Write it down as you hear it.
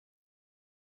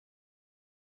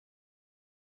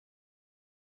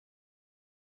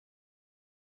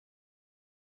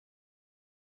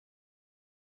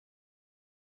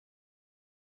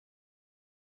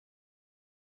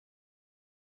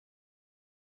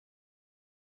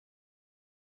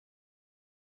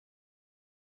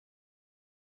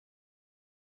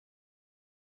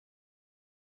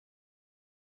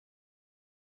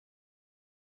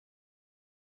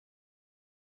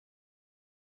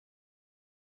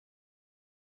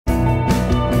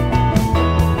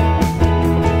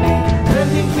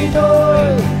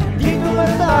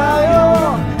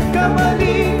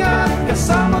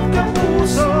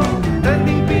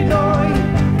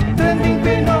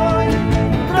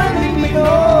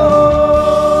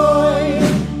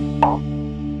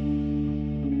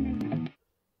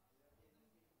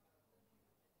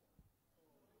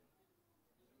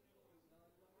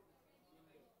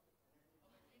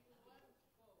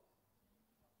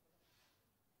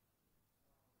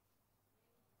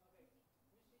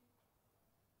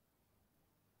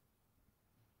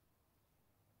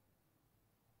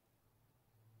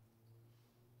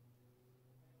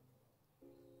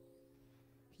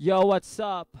Yo, what's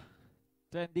up?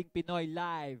 Trending Pinoy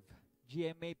Live.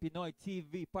 GMA Pinoy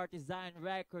TV. PartyZion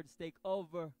Records take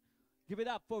over. Give it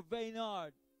up for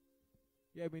Vaynard.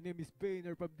 Yeah, my name is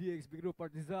Boehner from DXB Group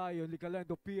PartyZion,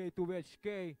 Likalando PA to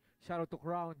HK. Shout out to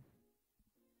Crown.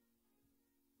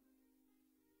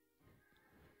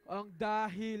 Ang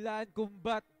dahilan kung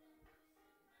ba't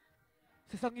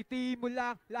sasangiti mo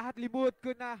lang, lahat limot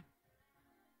ko na.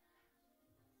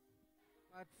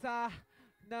 At sa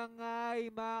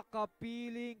nangay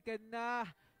makapiling ka na,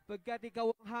 pagkat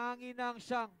ikaw ang hangin ng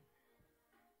siyang.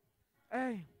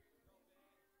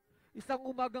 Isang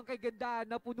umagang kay ganda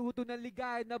na punuto ng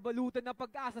ligay, na balutan ng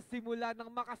pag-asa simula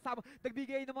ng makasama.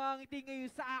 Nagbigay ng mga ngiti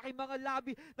ngayon sa aking mga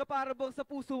labi, na para bang sa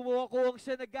puso mo ako ang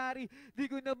siya nagari.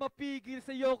 Di ko na mapigil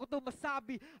sa iyo ko to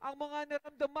masabi. Ang mga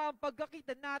naramdaman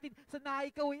pagkakita natin, sana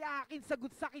ikaw ay akin,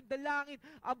 sagot sa akin dalangin.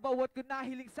 Ang bawat ko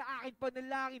nahiling sa akin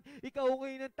panalangin. Ikaw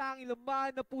ngayon ang tanging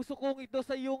laman na puso kong ito,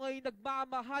 sa iyo ngayon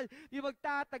nagmamahal. Di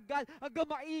magtatagal hanggang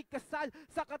maikasal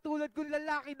sa katulad kong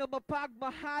lalaki na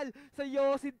mapagmahal. Sa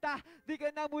iyo sinta, di ka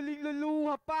na muling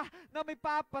luluha pa, na may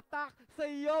papatak sa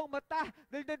iyong mata.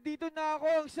 Dahil nandito na ako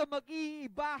ang siya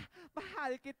mag-iiba.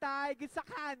 Mahal kita higit sa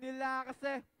kanila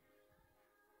kasi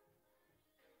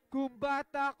kung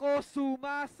bata ko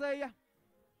sumasaya,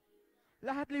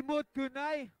 lahat limot ko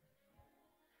na'y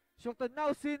siyang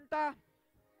tanaw sinta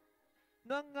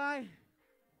nangay.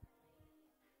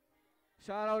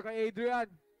 Shoutout kay Adrian.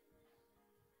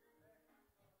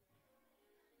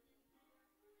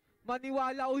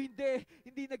 Maniwala o hindi,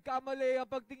 hindi nagkamali ang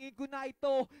pagtingin ko na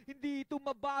ito. Hindi ito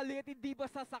mabali at hindi ba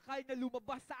sasakay na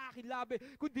lumabas sa akin labi.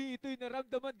 Kundi ito'y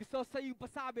naramdaman gusto sa iyong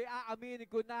pasabi. Aaminin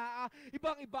ko na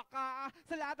ibang iba ka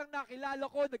sa lahat ng nakilala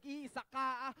ko, nag-iisa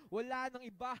ka wala nang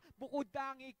iba, bukod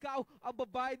ang ikaw. Ang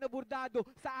babae na bordado,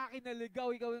 sa akin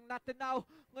naligaw. Ikaw yung natanaw,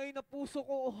 ngayon na puso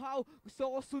ko uhaw. Gusto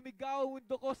ko sumigaw,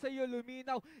 mundo ko sa iyo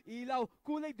luminaw. Ilaw,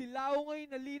 kulay dilaw,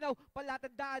 ngayon nalinaw.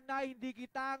 Palatandaan na hindi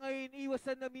kita ngayon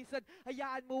iwasan na minsan.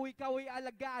 Hayaan mo ikaw ay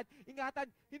alagaan. Ingatan,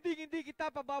 hindi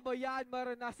kita pababayaan.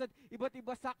 Maranasan, iba't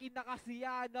iba sa akin na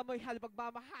kasiyahan, na may hal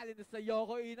pagmamahalin na sa'yo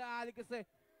ko inaali kasi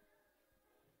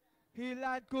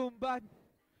hilan kumban.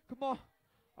 Come on,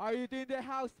 are you in the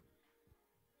house?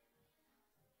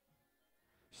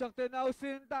 Siyang tanaw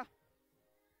sinta.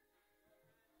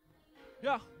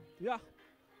 Yeah.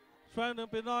 Trending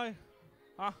Pinoy.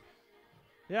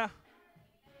 Yeah.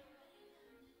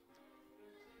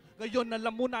 Ngayon alam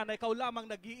mo na ikaw lamang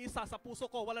nag-iisa sa puso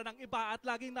ko, wala nang iba at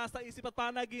laging nasa isip at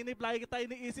panaginip. Lagi kita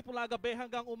iniisip mula gabi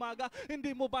hanggang umaga.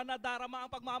 Hindi mo ba nadarama ang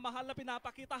pagmamahal na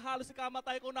pinapakita? Halos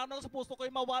ikamatay ko na sa puso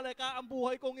ko'y mawalay ka. Ang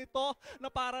buhay kong ito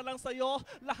na para lang sa'yo.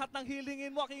 Lahat ng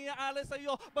hilingin mo aking iaalay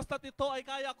sa'yo. Basta't ito ay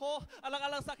kaya ko.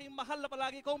 Alang-alang sa aking mahal na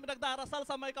palagi kong pinagdarasal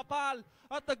sa may kapal.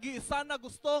 At nag-iisa na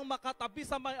gustong makatabi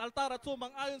sa may altar at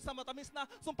sumang-ayon sa matamis na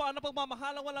sumpaan na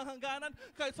pagmamahalang walang hangganan.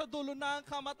 Kahit sa dulo na ang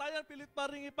kamatayan, pilit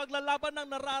pa rin ipaglalaban ng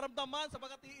nararamdaman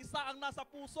sapagkat iisa ang nasa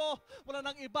puso. Wala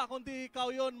nang iba kundi ikaw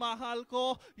yon, mahal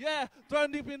ko. Yeah,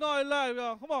 Trending Pinoy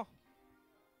Live. Come on.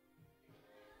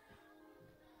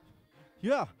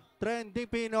 Yeah, Trending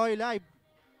Pinoy Live.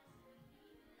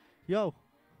 Yo,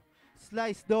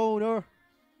 Slice Donor.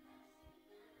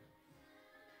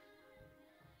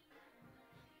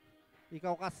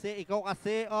 Ikaw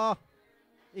kasi, oh.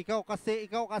 Ikaw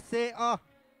kasi, oh.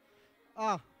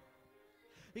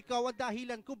 Ikaw ang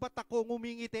dahilan kung ba't ako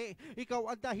ngumingiti.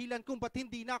 Ikaw ang dahilan kung ba't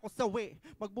hindi na ako sawi.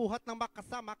 Magbuhat ng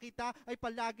makasama kita ay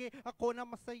palagi ako na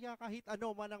masaya kahit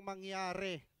ano man ang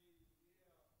mangyari.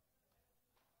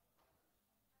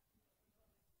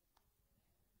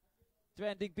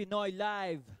 Trending Pinoy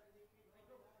Live.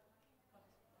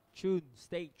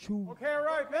 Stay tuned. Okay, all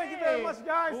right. Thank you very much,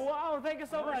 guys. Wow, thank you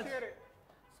so much. Appreciate it.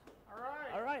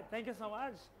 All right, thank you so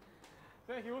much.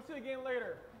 Thank you. We'll see you again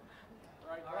later.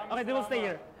 Okay, then we'll stay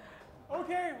here.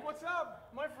 Okay, what's up?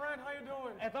 My friend, how you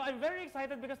doing? Eto, I'm very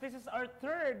excited because this is our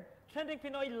third Trending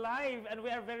Pinoy Live and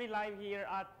we are very live here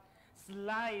at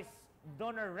Slice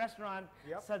DONER Restaurant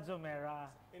sa Jumeirah.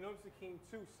 In Umsa King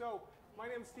 2. So, my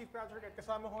name is Steve Patrick at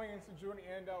kasama ko ngayon si June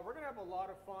and we're gonna have a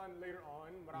lot of fun later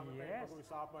on. Marami tayong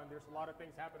pag-uusapan. There's a lot of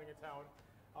things happening in town.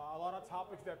 A lot of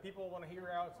topics that people want to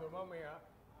hear out. So, mamaya,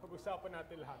 pag-usapan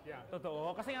natin lahat,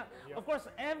 Totoo. Kasi nga, of course,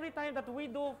 every time that we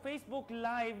do Facebook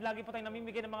Live, lagi po tayong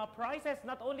namimigay ng mga prizes,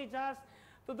 not only just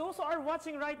to those who are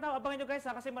watching right now. Abangan nyo guys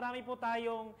kasi marami po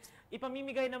tayong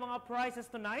ipamimigay ng mga prizes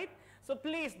tonight. So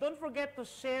please, don't forget to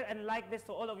share and like this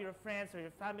to all of your friends or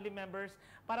your family members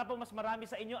para po mas marami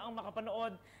sa inyo ang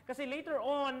makapanood. Kasi later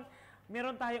on,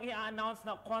 meron tayong i-announce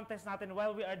na contest natin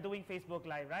while we are doing Facebook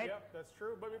Live, right? Yep, that's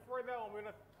true. But before that, I'm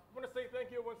gonna say thank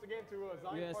you once again to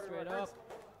Zion Records.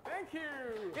 Thank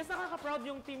you. Yes, nakaka-proud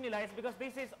yung team nila is because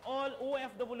this is all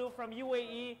OFW from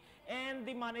UAE and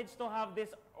they managed to have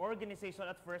this organization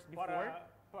at first before.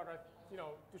 Para, you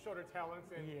know, to show their talents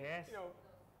and, Yes. you know.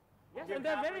 Yes, give and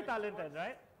they're back very when it talented, works.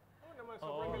 right? Oh, naman,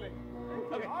 sobrang galing.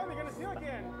 Okay. Oh, they're gonna steal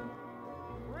again.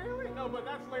 Really? No, but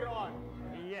that's later on.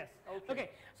 Yes. Okay. Okay.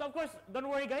 So of course, don't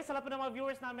worry guys, sa lahat po ng mga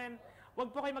viewers namin, wag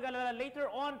po kayo mag-alala. Later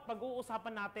on,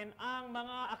 pag-uusapan natin ang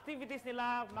mga activities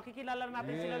nila, makikilala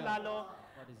natin sila lalo.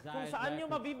 Kung saan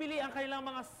nyo mabibili ang kanilang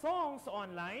mga songs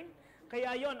online.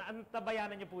 Kaya yon,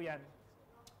 antabayanan nyo po yan.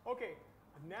 Okay.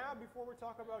 Now, before we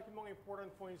talk about yung mga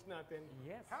important points natin,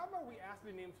 Yes. how about we ask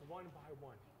the names one by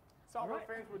one? So our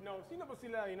fans would know, sino ba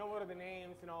sila, you know, what are the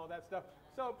names and all that stuff.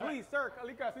 So please, sir,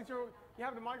 Kalika, since you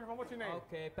have the microphone, what's your name?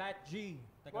 Okay, Pat G.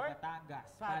 Taga What? Batangas.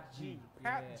 Pat G.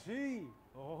 Pat Yeah. G.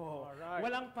 Oh, all right.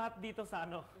 Walang pat dito sa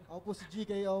ano. Ako po si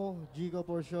GKO, Gigo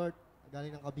for short,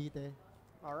 galing ng Cavite.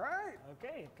 All right.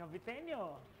 Okay,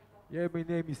 Caviteño. Yeah, my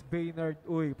name is Baynard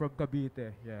Uy from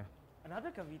Cavite. Yeah.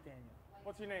 Another Caviteño.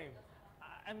 What's your name?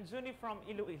 I'm Juni from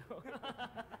Iloilo.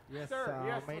 Yes, Sir,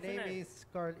 yes, my what's your name name? is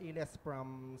Carl Iles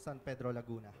from San Pedro,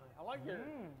 Laguna. I like your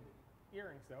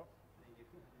earrings, though.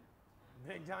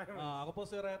 Big diamonds. Ako po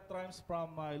si Red Rhymes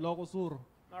from Ilocos Sur.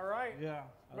 All right. Yeah.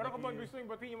 Meron ka bang gusto yung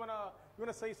batiin? You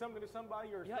wanna say something to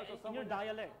somebody or Yeah, special in someone? your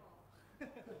dialect.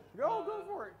 Go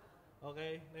for it.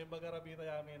 Okay, na yung bagarabita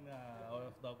namin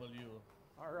OFW.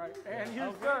 All right. And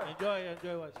you, sir,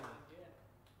 Enjoy watching.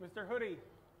 Mr. Hoodie.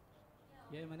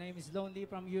 Yeah, my name is Lonely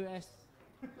from US.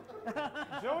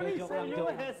 Joni Joke from lang,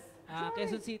 joke. US.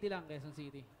 Quezon City lang, Quezon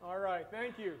City. All right.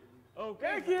 Thank you.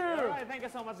 Okay. Thank you. All right, thank you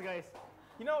so much, guys.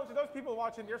 You know, to those people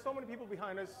watching, there's so many people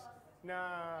behind us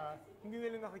na hindi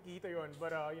nila nakikita yun.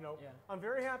 But, you know, Yeah. I'm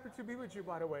very happy to be with you,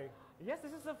 by the way. Yes,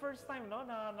 this is the first time, no,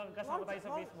 na nagkasama tayo sa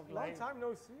Facebook long Live. time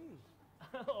no see.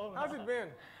 Oo nga. How's it been?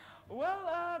 Well,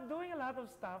 doing a lot of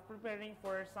stuff, preparing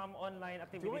for some online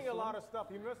activities. Doing a soon. lot of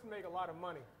stuff. You must make a lot of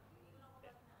money.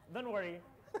 Don't worry.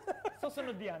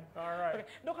 Susunod yan. All right. Okay.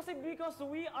 No, kasi because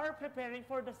we are preparing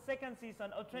for the second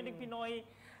season of Trending Pinoy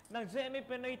ng GMA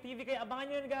Pinoy TV. Kaya abangan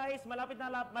nyo yun, guys.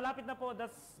 Malapit na po.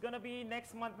 That's gonna be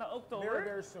next month na October.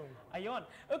 Very soon. Ayun.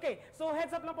 Okay, so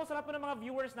heads up lang po sa lahat po ng mga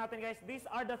viewers natin, guys. These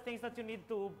are the things that you need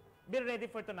to be ready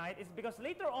for tonight. Is because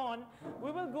later on,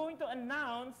 we will going to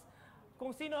announce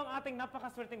kung sino ang ating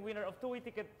napakaswerteng winner of two-way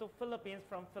ticket to Philippines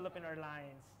from Philippine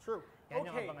Airlines. True. Yan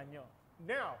yung Okay. abangan nyo.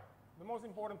 Now, the most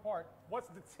important part. What's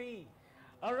the tea?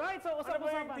 Alright, so Ano ba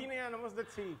yung usap-usapan. tea na yan? What's the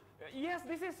tea? Yes,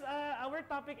 this is our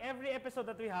topic every episode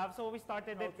that we have. So we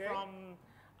started it Okay.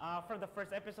 from the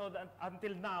first episode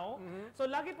until now. So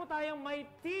lagi po tayong may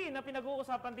tea na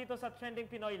pinag-uusapan dito sa Trending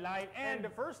Pinoy Live. And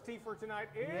the first tea for tonight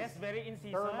is yes, very in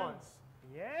season. Burr months.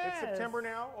 Yes. It's September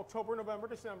now, October, November,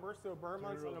 December. So Burr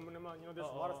months, alam mo naman, you know, there's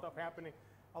a lot of stuff happening.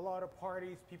 A lot of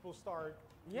parties, people start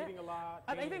Yeah. eating a lot.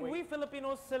 And I gaining think we weight.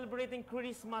 Filipinos celebrating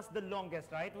Christmas the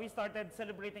longest, right? We started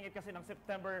celebrating it kasi ng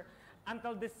September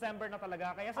until December na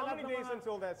talaga. Kaya sa How lahat many ng days mga,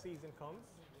 until that season comes?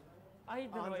 I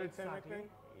don't know 110, I exactly. think.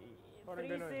 Parang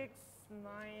 3, ganun. 6,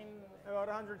 9, About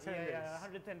 110 days. yeah,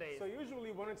 110 days. So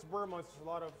usually when it's Burr months, there's a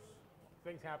lot of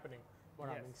things happening.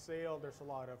 Maraming sale, there's a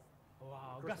lot of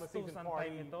Wow, Christmas season gastusan party,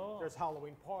 time ito. there's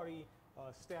Halloween party,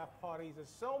 staff parties.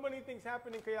 There's so many things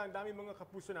happening kaya ang dami mga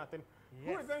kapuso natin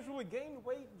who Yes. eventually gain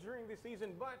weight during this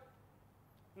season, but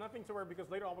nothing to worry because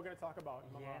later on we're going to talk about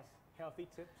mga Yes. healthy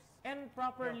tips. And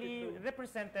properly Healthy food.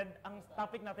 represented ang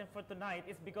topic natin for tonight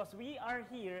is because we are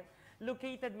here,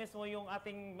 located mismo yung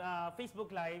ating Facebook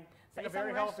Live sa In a isang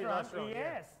very healthy restaurant,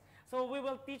 Yes. So we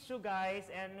will teach you guys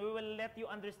and we will let you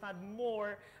understand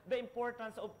more the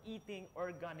importance of eating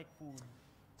organic food.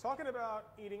 Talking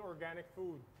about eating organic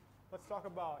food, let's talk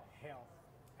about health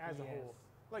as a Yes. whole.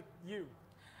 Like you,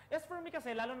 Yes, for me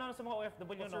kasi, lalo na sa mga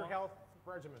OFW, what's no? your health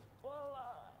regimen? Well,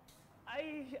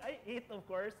 I eat, of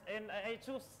course, and I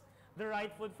choose the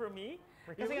right food for me.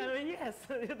 Kasi Really? yes,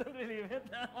 you don't believe it.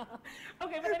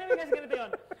 Okay, but anyway guys, ganito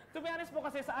yun. To be honest po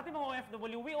kasi sa ating mga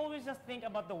OFW, we always just think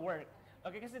about the work.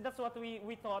 Okay, kasi that's what we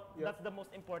thought Yep. that's the most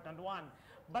important one.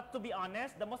 But to be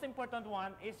honest, the most important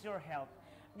one is your health.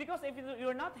 Because if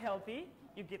you're not healthy,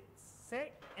 you get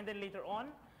sick, and then later on,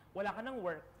 wala ka ng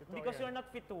work. Because yan. you're not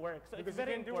fit to work. So Because it's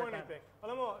very you can't do important. anything.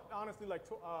 Alam mo, honestly, like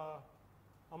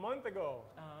a month ago,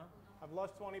 Uh-huh. I've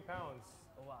lost 20 pounds.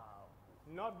 Wow.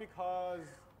 Not because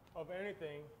of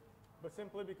anything, but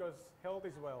simply because health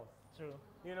is wealth. True.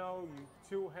 You know, you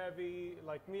too heavy.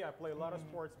 Like me, I play a lot of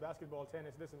sports, basketball,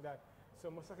 tennis, this and that. So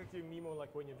masakit yung mimo like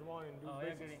when you draw and do Oh,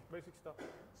 I agree. basic stuff.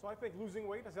 So I think losing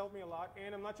weight has helped me a lot,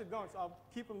 and I'm not yet done. So I'll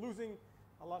keep on losing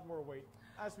a lot more weight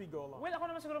as we go along. Well, ako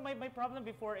naman siguro my problem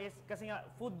before is kasi nga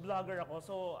food blogger ako.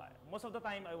 So most of the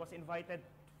time I was invited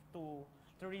to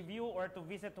review or to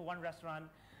visit to one restaurant.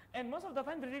 And most of the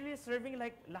time they're really serving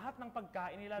like lahat ng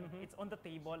pagkain nila, it's on the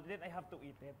table, then I have to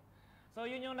eat it. So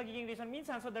yun yung nagiging reason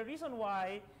minsan. So the reason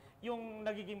why yung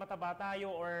nagiging mataba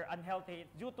tayo or unhealthy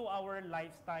due to our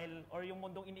lifestyle or yung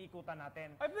mundong iniikutan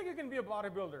natin. I think you can be a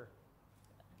bodybuilder.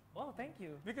 Oh, thank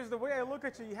you. Because the way I look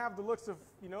at you, you have the looks of,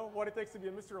 you know, what it takes to be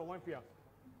a Mr. Olympia.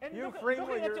 And You looking frame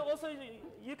at your- you also,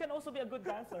 you can also be a good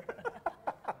dancer.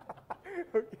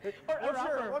 Okay. Or a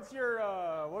rapper.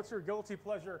 What's your guilty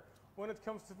pleasure when it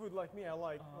comes to food? Like me, I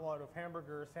like a lot of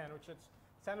hamburgers,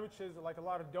 sandwiches, I like a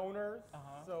lot of doners.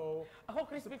 So Ako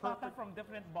crispy pata from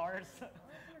different bars.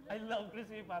 I love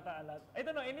crispy pata a lot. I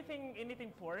don't know,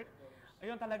 anything pork.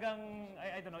 Ayun talagang,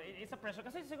 I don't know, it's a pressure.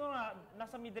 Kasi siguro nga,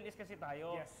 nasa Middle East kasi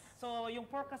tayo. Yes. So yung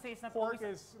pork kasi is not pork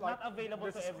always, is like not available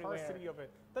this to everywhere. scarcity of it.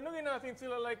 Tanungin natin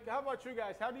sila, like, how about you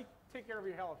guys? How do you take care of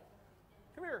your health?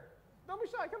 Come here. Don't be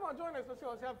shy. Come on, join us. Let's go.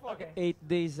 Let's have fun. Okay. 8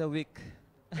 days a week.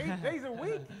 8 days a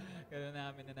week. Ganun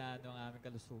namin ang aming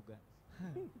kalusugan.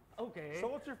 Okay.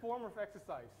 So what's your form of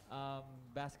exercise?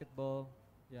 Basketball.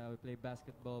 Yeah, we play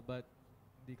basketball, but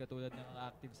di katulad ng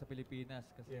active sa Pilipinas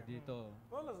kasi dito.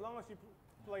 Well, as long as you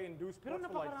play in dual Pero sports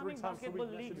for like 3 napakaraming times a basketball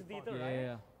week, that leagues should be dito, fun. right?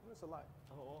 Yeah. That's a lot.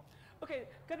 Oo. Okay,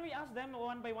 can we ask them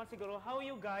one by one siguro, how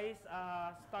you guys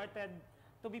started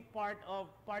to be part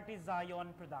of PartyZion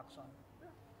production?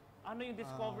 Ano yung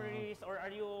discoveries or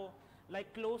are you like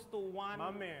close to one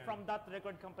My man. from that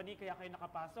record company kaya kayo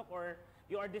nakapasok or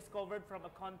you are discovered from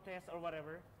a contest or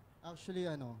whatever? Actually,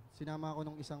 sinama ako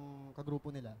nung isang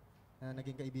kagrupo nila na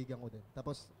naging kaibigan ko din.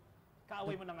 Tapos,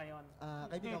 Kaaway mo na ngayon.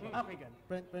 kaibigan ko. Okay, good.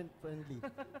 Friendly.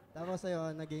 Tapos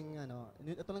ayun, naging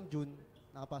ito lang June,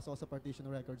 nakapasok ako sa PartyZion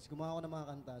Records. Gumawa ako ng mga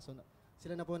kanta. So,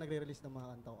 sila na po nagre-release ng mga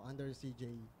kanta ko under CJ.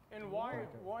 And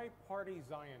why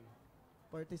PartyZion?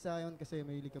 PartyZion kasi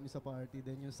mahilig kami sa party.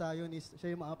 Then yung Zion is,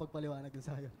 siya yung makapagpaliwanag ng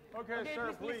Zion. Okay, Okay, sir,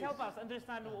 please help us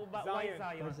understand why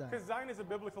Zion. Because Zion is a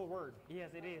biblical word.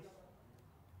 Yes, it is.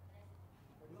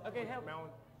 Okay, help.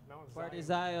 Mount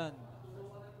PartyZion.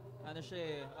 Ano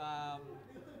siya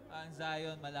ang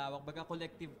Zion malawak. Baga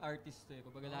collective artist to eh.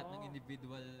 Kumbaga lahat ng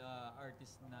individual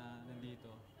artist na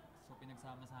nandito. So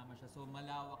pinagsama-sama siya. So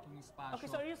malawak yung espasyo. Okay,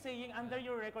 so are you saying under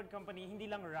your record company, hindi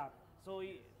lang rap? So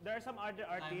there are some other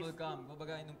Time will artists. come.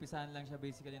 Kumbaga inumpisahan lang siya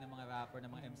basically ng mga rapper,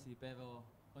 ng mga MC. Pero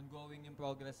ongoing yung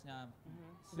progress niya.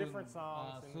 Soon, Different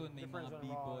songs and soon may different mga genre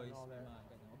B-boys. and all May that. mga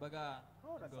ganun. Kumbaga,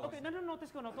 that's goes. Okay,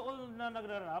 nanonotice ko no, to all na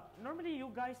nagra-rap, normally you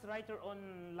guys write your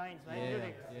own lines, right? Yeah,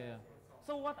 Lyrics. yeah.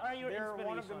 So what are your They're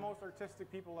one of the inspirations? most artistic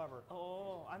people ever.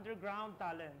 Oo, underground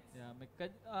talents. Yeah,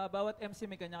 bawat MC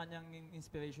may kanya-kanyang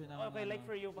inspiration ng Okay, like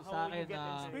for you, sa how you akin, get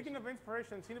inspiration? Speaking of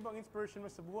inspiration, sino bang inspiration mo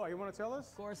sa buhay? You want to tell us?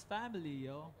 Of course, family,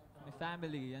 yo. May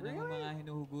family. Yan ang mga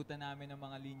hinuhugutan namin ng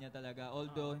mga linya talaga.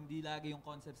 Although, hindi lagi yung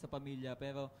concept sa pamilya,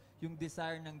 pero yung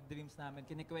desire ng dreams namin,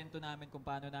 kinikwento namin kung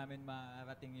paano namin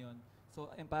marating yon. So,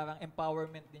 parang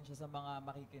empowerment din siya sa mga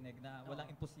makikinig na walang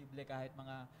imposible kahit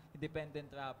mga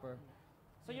independent rapper.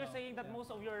 So you're saying that most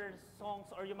of your songs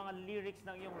or yung mga lyrics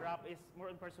ng yung rap is more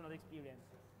on personal experience?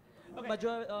 Okay.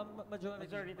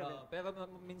 Majority. of it. Pero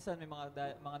minsan may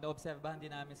mga naobserbahan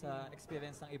din namin sa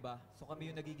experience ng iba. So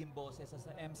kami yung nagiging boses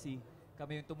sa MC.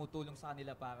 Kami yung tumutulong sa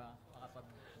kanila para makapag...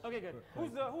 Okay, good.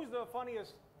 Who's the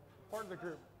funniest part of the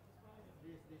group?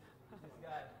 This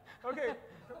guy. Okay.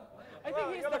 I think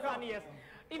he's the funniest.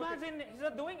 Imagine, he's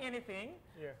not doing anything,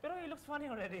 pero he looks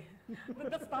funny already.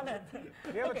 That's talent.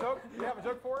 Do you have a joke? Do you have a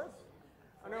joke for us?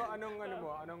 Anong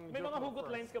May joke mga mo hugot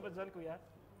for us? lines ka ba dyan, kuya?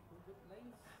 Hugot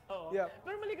lines? Oo. Yeah.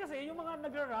 Normally kasi, yung mga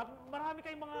nagra-rap, marami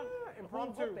kayong mga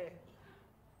impromptu. hugot eh.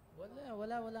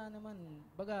 Wala naman.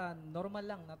 Baga, normal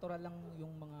lang, natural lang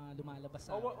yung mga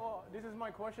lumalabas sa... This is my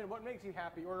question. What makes you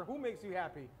happy? Or who makes you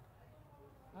happy?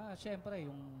 Syempre,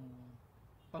 yung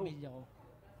pamilya ko.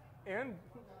 And?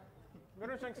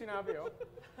 Meron siyang sinabi, oh.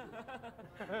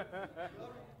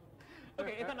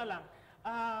 Okay, ito na lang.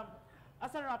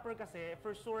 As a rapper kasi,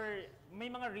 for sure, may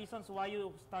mga reasons why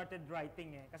you started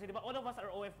writing eh. Kasi di ba, all of us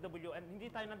are OFW and hindi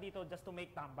tayo nandito just to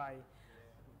make tambay.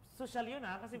 Social yun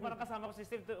ha, kasi parang kasama ko si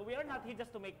Steve. We are not here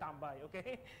just to make tambay,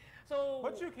 okay? So...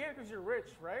 But you can because you're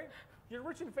rich, right? You're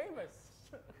rich and famous.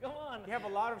 Come on. You have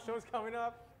a lot of shows coming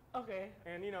up. Okay.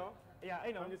 And, you know... Yeah,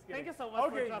 I know. I'm just kidding. Thank you so much for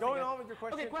trusting going us. on with your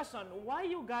question. Okay, question. Why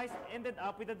you guys ended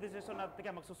up with the decision na tika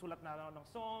magsusulat na ng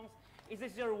songs? Is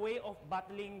this your way of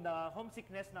battling the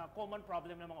homesickness na common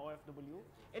problem ng mga OFW?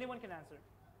 Anyone can answer.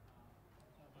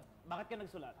 Bakit ka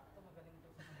nagsulat?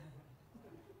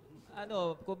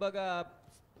 Kumbaga,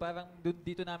 parang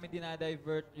dito namin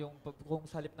dinadivert yung kung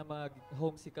sa halip na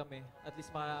mag-homesick kami, at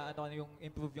least yung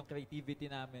improve yung creativity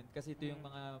namin. Kasi ito yung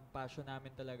mga passion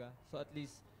namin talaga. So at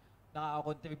least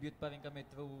nakaka-contribute pa rin kami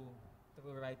through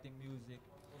writing music.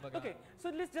 Okay,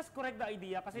 so let's just correct the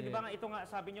idea kasi di ba nga ito nga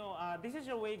sabi nyo, this is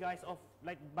your way guys of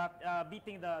like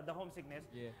beating the homesickness.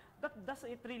 Yeah. Does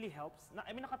it really helps?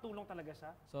 I mean, nakatulong talaga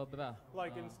siya. Sobra.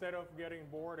 Like instead of getting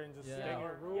bored and just staying in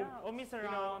your room, Yeah, or miss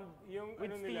around yung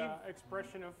with ano Steve. nila,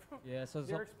 expression of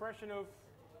their expression of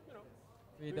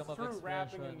freedom of through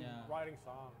rapping expression. and writing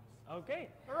songs. Okay.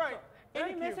 All right.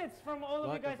 Any Thank you. message from all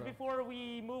of you guys Welcome, bro. before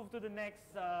we move to the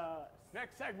next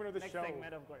segment of the show.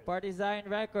 segment, of course? PartyZion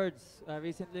Records.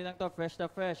 Recently lang to, fresh na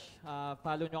fresh.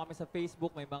 Follow nyo kami sa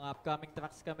Facebook. May mga upcoming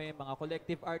tracks kami. Mga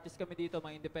collective artists kami dito.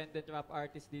 Mga independent rap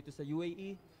artists dito sa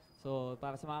UAE. So,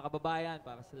 para sa mga kababayan,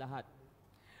 para sa lahat.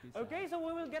 Peace out. Okay, so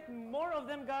we will get more of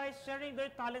them guys sharing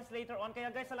their talents later on. Kaya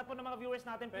guys, sa lahat po ng mga viewers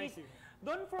natin, please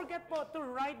don't forget po to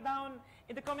write down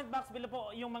in the comment box below po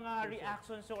yung mga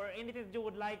reactions or anything that you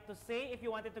would like to say. If you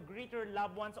wanted to greet your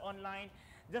loved ones online,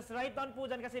 just write down po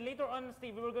dyan kasi later on,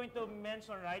 Steve, we were going to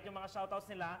mention, right, yung mga shoutouts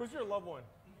nila. Who's your loved one?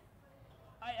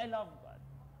 I love God.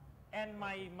 And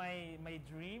my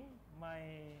dream,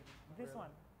 this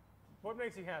one. What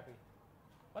makes you happy?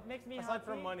 What makes me Aside happy?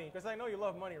 from money, because I know you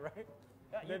love money, right?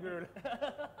 You-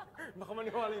 Baka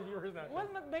maniwala yung viewers natin. What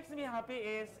makes me happy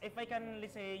is if I can,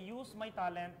 let's say, use my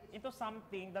talent into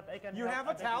something that I can You help have a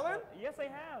other talent? people. Yes, I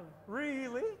have.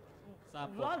 Really?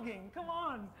 Sample. Vlogging, come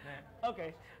on.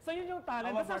 Okay, so yun yung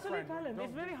talent. I love That's my actually friend. talent. Don't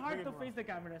It's very hard get to me face the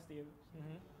camera, Steve.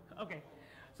 Okay.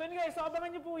 So yun guys, so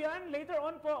abangan nyo po yan. Later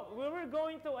on po, we were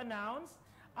going to announce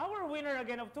our winner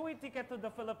again of two-way ticket to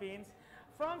the Philippines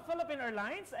from Philippine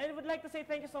Airlines. And would like to say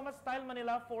thank you so much, Style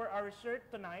Manila, for our shirt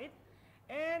tonight.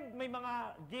 And may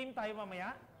mga game tayo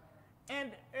mamaya.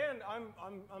 And I'm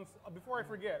before I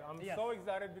forget, I'm so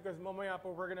excited because mamaya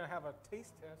po we're gonna have a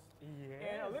taste test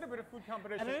and a little bit of food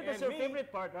competition. I know that's your favorite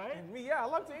part, right? And me, yeah, I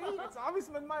love to eat. It's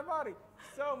obviously my body.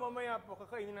 So mamaya po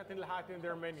kakainin natin lahat in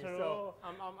their menu. True. So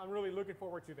I'm really looking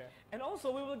forward to that. And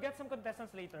also, we will get some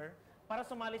contestants later para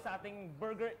sumali sa ating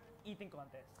burger eating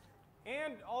contest.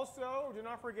 And also, do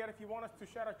not forget if you want us to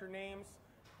shout out your names,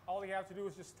 all you have to do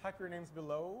is just type your names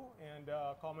below and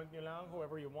comment nyo lang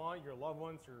whoever you want, your loved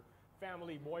ones, your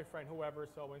family, boyfriend, whoever,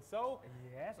 so and so.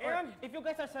 Yes. And Or if you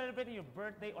guys are celebrating your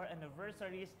birthday or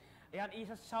anniversaries, ayan,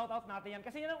 isa-shout out natin yan.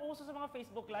 Kasi yan ang uso sa mga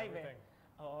Facebook Live Everything.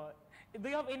 Oo. Do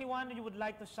you have anyone you would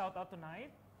like to shout out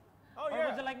tonight? oh Or yeah,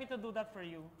 would you like me to do that for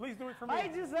you? please do it for Hi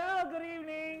me. Giselle! Good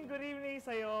evening! Good evening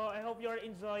sa'yo. I hope you're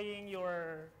enjoying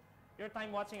your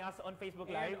time watching us on Facebook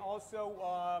And Live. also,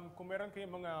 kung meron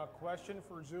kayong mga question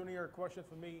for Junior, question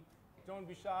for me, don't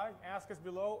be shy. Ask us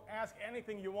below. Ask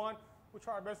anything you want. We'll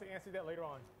try our best to answer that later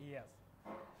on. Yes.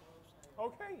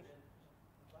 Okay.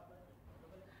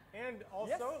 And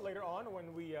also, later on,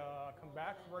 when we come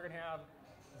back, we're going to have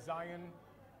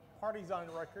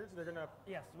PartyZion Records. They're going to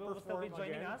Yes, we will still be perform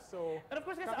joining again. us. So, And of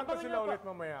course, guys, kakanta abangan sila nyo ulit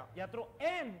po. mamaya. Yeah, true.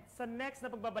 And sa next na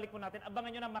pagbabalik po natin, abangan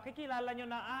nyo na makikilala nyo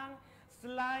na ang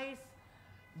Slice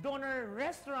DONER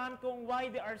restaurant kung why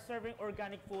they are serving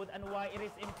organic food and why it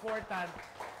is important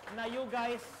na you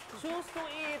guys choose to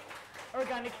eat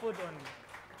organic food only.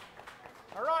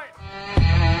 All right.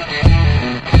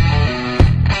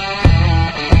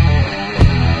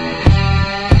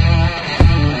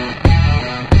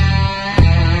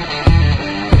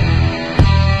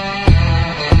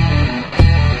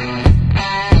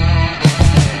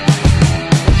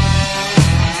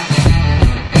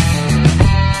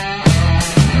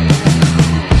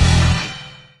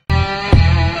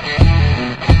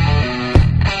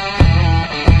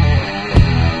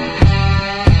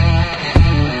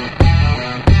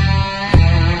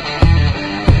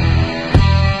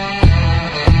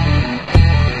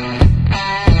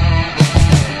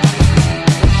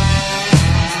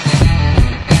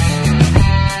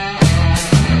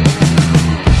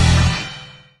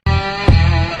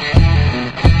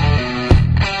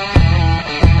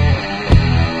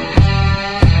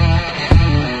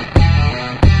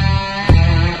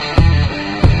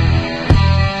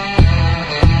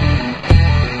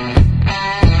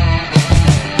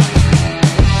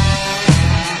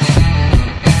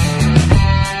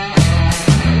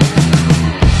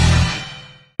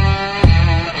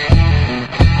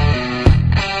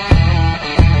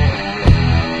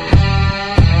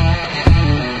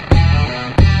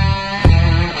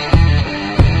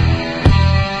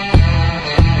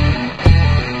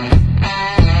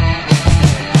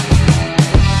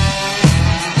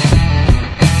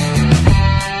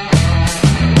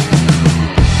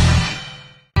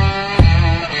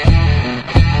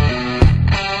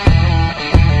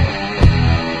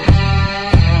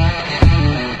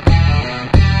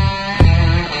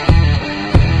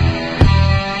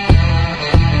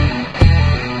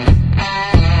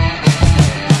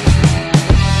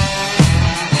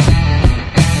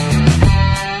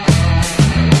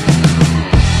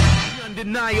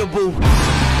 undeniable.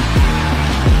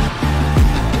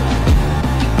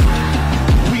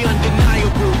 We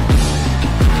undeniable.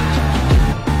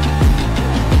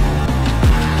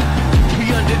 We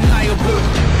undeniable.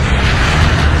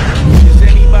 Is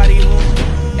anybody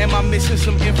home? Am I missing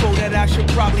some info that I should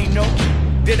probably know?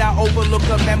 Did I overlook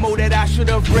a memo that I should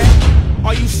have read?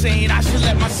 Are you saying I should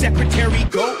let my secretary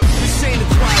go? This ain't a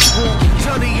quiet room.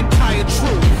 Tell the entire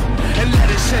truth and let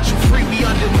it set you free. We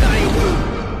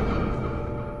undeniable.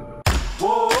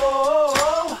 Whoa,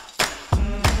 whoa,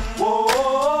 whoa,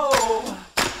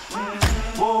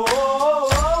 whoa,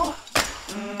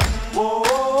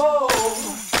 whoa.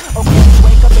 Okay,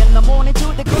 wake up in the morning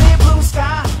to the clear blue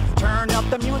sky. Turn up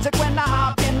the music when I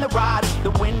hop in the ride.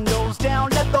 The windows down,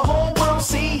 let the whole world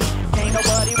see. Ain't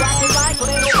nobody rockin' like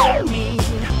little me.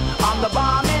 I'm the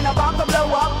bomb and about to blow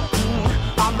up.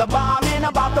 I'm the bomb and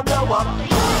about to blow up.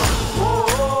 Whoa,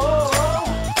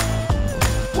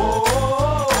 whoa,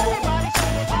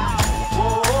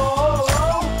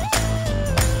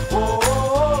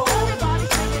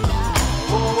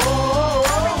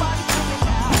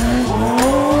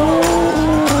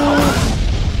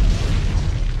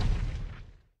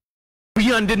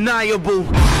 we undeniable.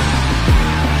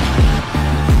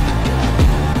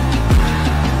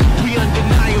 We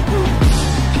undeniable.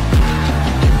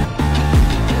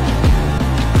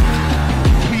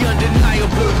 We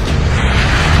undeniable.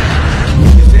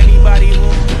 Is anybody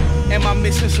home? Am I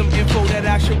missing some info that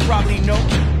I should probably know?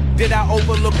 Did I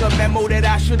overlook a memo that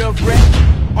I should have read?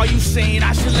 Are you saying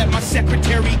I should let my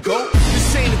secretary go?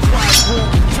 This ain't a quiet room.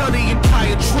 Tell the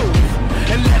entire truth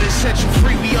and let it set you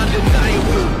free. We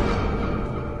undeniable.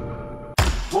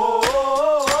 Whoa,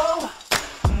 whoa,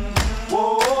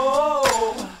 whoa,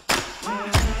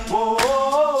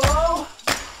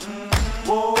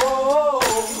 whoa.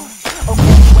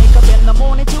 Okay, wake up in the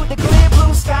morning to the clear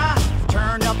blue sky.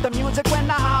 Turn up the music when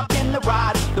I hop in the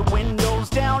ride. The windows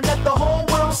down, let the whole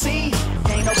world see.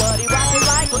 Ain't nobody rockin'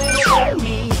 like little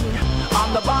me.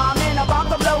 I'm the bomb and about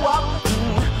to blow up.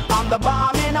 I'm the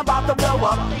bomb and about to blow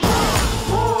up.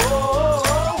 Whoa,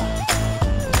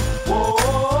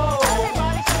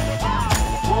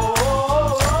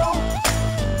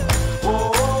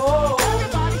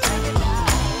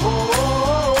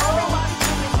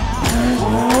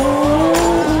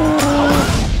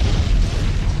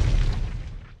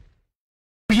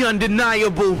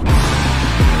 undeniable.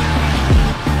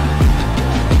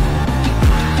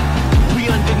 We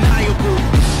undeniable.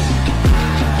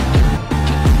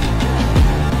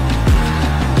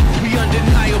 We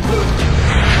undeniable.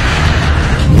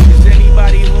 Is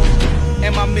anybody home?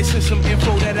 Am I missing some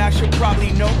info that I should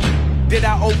probably know? Did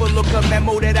I overlook a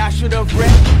memo that I should have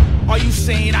read? Are you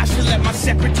saying I should let my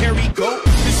secretary go?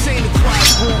 This ain't a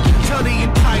quiet room. Tell the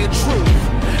entire truth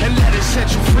and let it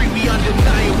set you free. We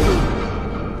undeniable.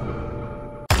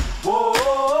 Whoa,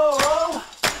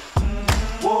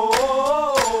 whoa,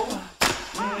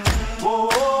 whoa,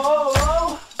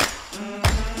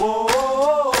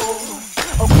 whoa.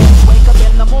 Okay, wake up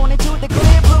in the morning to the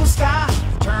clear blue sky.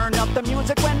 Turn up the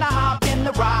music when I hop in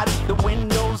the ride. The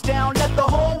windows down, let the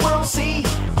whole world see.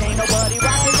 Ain't nobody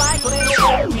rockin' like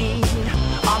little me.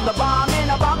 I'm the bomb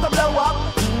and about to blow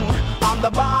up. I'm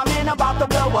the bomb and about to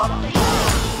blow up.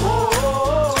 Whoa, whoa.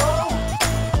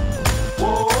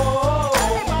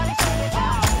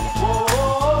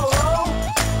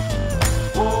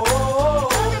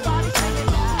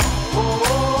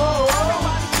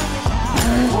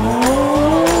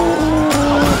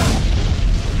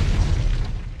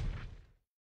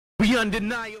 We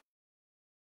undeniable.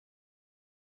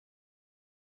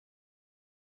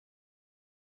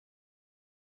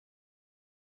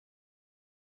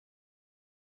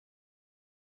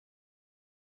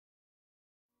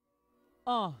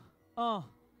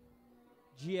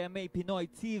 GMA Pinoy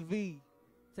TV,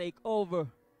 take over,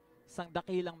 isang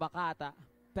dakilang Makata,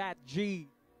 Pat G.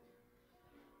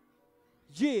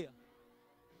 Yeah!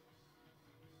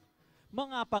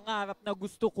 Mga pangarap na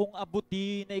gusto kong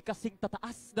abutin ay kasing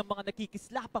tataas ng mga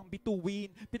nakikislapang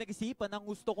bituin. Pinag-isipan ang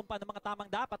gusto kung paano mga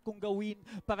tamang dapat kong gawin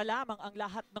para lamang ang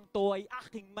lahat ng to ay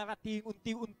aking marating.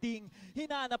 Unti-unting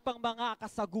hinanap ang mga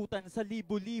kasagutan sa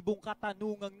libu-libong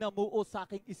katanungang namuo sa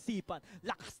aking isipan.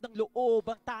 Lakas ng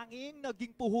loob ang tanging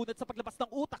naging puhunan sa paglabas ng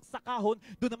utak sa kahon.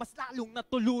 Doon na mas lalong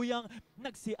natuluyang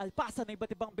nagsialpasan ng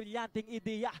iba't ibang brilyanteng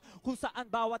ideya kung saan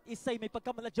bawat isa'y may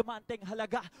pagkamaladyamanteng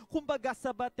halaga. Kumbaga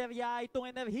sa baterya itong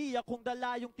enerhiya kung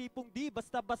dala yung tipong di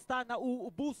basta-basta na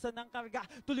uubusan ng karga.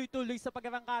 Tuloy-tuloy sa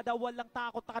pag-arangkada, walang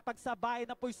takot nakapagsabay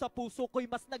na po'y sa puso ko'y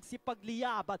mas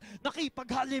nagsipagliyaban.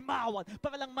 Nakipaghalimawan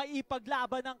para lang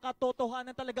maipaglaban ang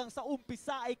katotohanan talagang sa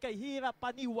umpisa ay kahirap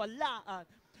paniwalaan.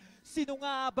 Sino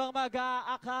nga bang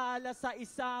mag-aakala sa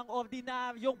isang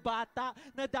ordinaryong bata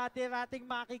na dati-rating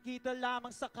makikita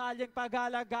lamang sa kalyeng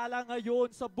pag-alagala ngayon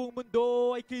sa buong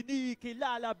mundo ay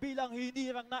kinikilala bilang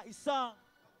hinirang na isang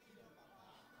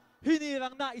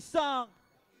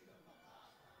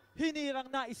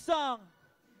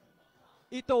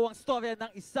ito ang storya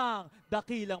ng isang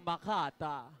dakilang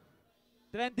makata.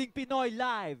 Trending Pinoy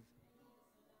Live.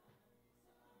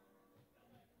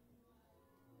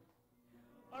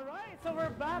 Alright, so we're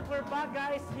back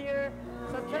guys here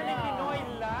sa Trending Pinoy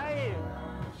Live.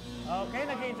 Okay,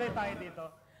 nag-enjoy tayo dito.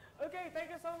 Okay,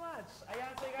 thank you so much. Ayan,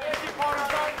 so guys. Thank you,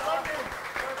 PartyZion.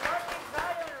 We're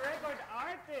PartyZion Records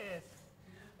Artist.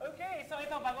 Okay, so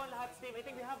ito, bago ang lahat, Steve, I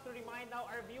think we have to remind now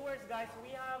our viewers, guys, we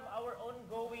have our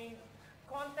ongoing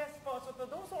contest po. So to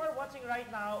those who are watching right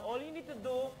now, all you need to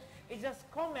do is just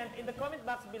comment in the comment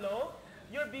box below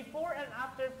your before and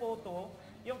after photo,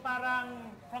 yung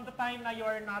parang from the time na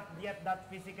you're not yet that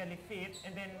physically fit,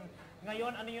 and then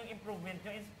ngayon, ano yung improvement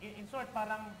nyo? In short,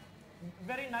 parang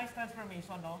very nice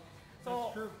transformation, no? So,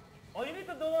 all you need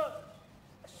to do,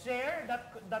 share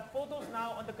that photos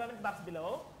now on the comment box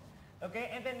below.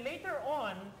 Okay? And then later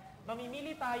on,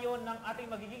 mamimili tayo ng ating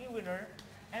magiging winner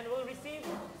and we'll receive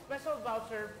special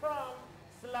voucher from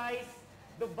Slice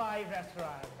Dubai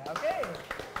Restaurant. Okay?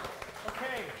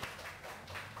 Okay.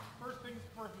 First things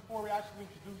first, before we actually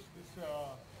introduce this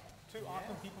two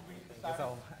awesome people being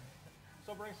decided.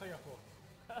 Sobrang saya ko.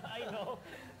 I know.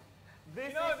 This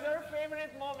is your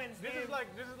favorite moment, Steve.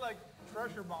 This is like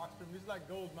treasure box for me. This is like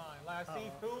gold mine. Like I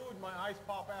see food, my eyes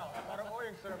pop out. Parang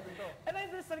yung sarap ito. And I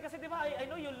understand kasi, di ba, I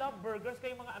know you love burgers.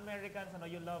 Kayo mga Americans, ano,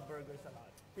 you love burgers a lot.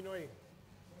 Pinoy.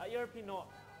 You're Pinoy.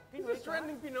 This is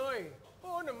trending Pinoy.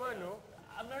 Oo naman, no?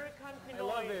 American I Pinoy.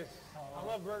 love this. I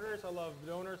love burgers. I love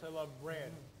donors. I love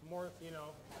bread. More, you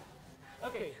know.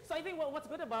 Okay, so I think what's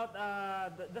good about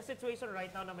the situation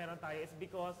right now na meron tayo is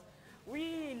because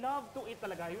we love to eat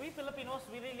talaga. We Filipinos,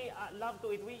 we really love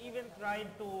to eat. We even tried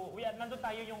to, nandun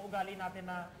tayo yung ugali natin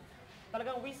na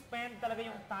talagang we spend talaga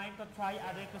yung time to try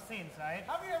other cuisines, right?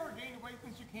 Have you ever gained weight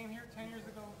since you came here 10 years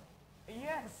ago?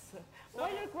 Yes.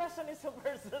 Why your question is so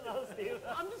personal, Steve?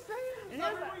 I'm just saying. Yes,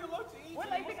 Everyone you love to eat.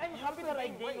 well, I think I'm happy that I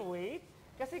gained weight.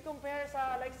 Kasi compare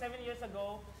sa like 7 years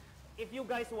ago, if you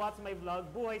guys watch my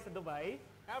vlog, Buhay sa Dubai,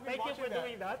 thank you for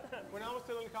doing that. When I was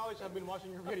still in college, I've been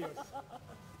watching your videos.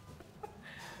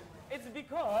 It's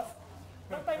because,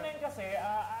 noong time na yun kasi,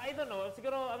 I don't know,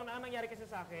 siguro ang nangyari kasi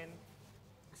sa akin,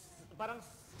 parang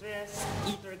stress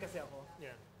eater kasi ako.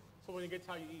 Yeah. So when you get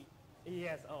how you eat.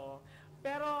 Yes, oo.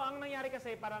 Pero ang nangyari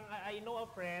kasi, parang I know a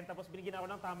friend, tapos binigyan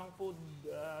ako ng tamang food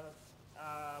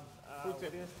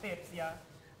tips, yeah.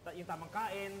 Yung tamang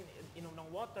kain, inom ng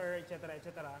water, etc.,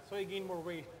 etc. So you gain more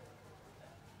weight.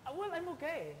 Well, I'm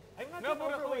okay. I'm not No,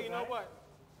 but overweight, you know right? what?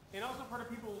 And also for the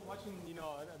people watching, you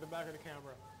know, at the back of the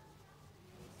camera.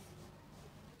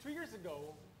 2 years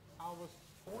ago, I was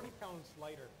 40 pounds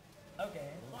lighter. Okay.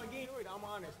 So I gained weight, I'm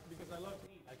honest, because I love to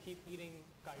eat. I keep eating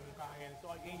kain, so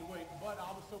I gained weight. But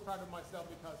I was so proud of myself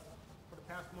because for the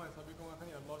past months, I've been going,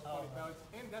 I've lost 20 pounds.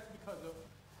 And that's because of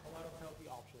a lot of healthy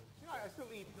options. You know, I still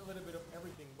eat a little bit of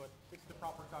everything, but it's the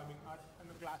proper timing. I'm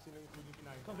a glass including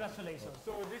tonight. Congratulations.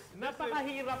 So this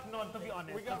Napakahirap nun, to be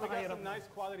honest. we got some nice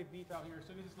quality beef out here,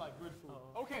 so this is like good food.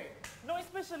 Okay. No,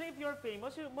 especially if you're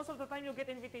famous, most of the time you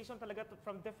get invitation talaga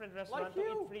from different restaurants to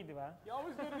eat free, di ba? You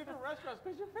always go to different restaurants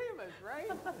because you're famous, right?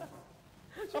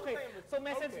 Okay, so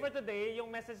message for today,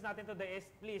 yung message natin today is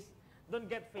please, don't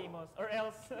get famous or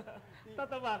else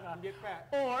tataba ka. Get fat.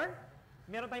 Or,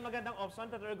 meron tayong magandang option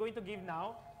that we're going to give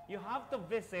now. You have to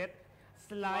visit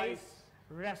Slice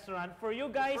Restaurant for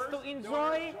you guys to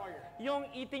enjoy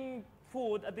yung eating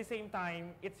food at the same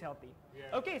time it's healthy.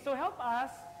 Yeah. Okay, so help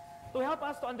us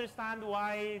to understand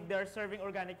why they're serving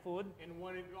organic food. And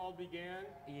when it all began,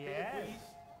 Yes. can you please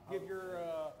give your,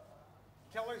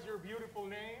 tell us your beautiful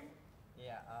name.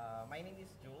 Yeah, my name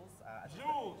is Jules.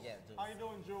 Jules. Yeah, Jules. How you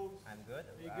doing, Jules? I'm good.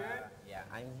 You good? Yeah,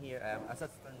 I'm here as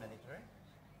assistant manager.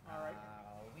 All right.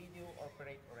 We do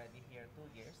operate already here 2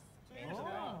 years. 2 years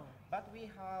ago. But we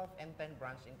have M10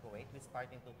 branch in Kuwait. We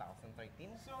started in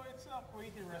 2013. So it's a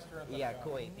Kuwaiti restaurant. Yeah,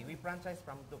 Kuwaiti. We franchise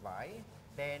from Dubai.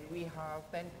 Then we have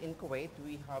 10 in Kuwait.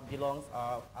 We have belongs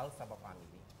of Al Sabah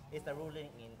family. It's the ruling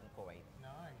in Kuwait.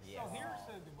 Nice. Yes. So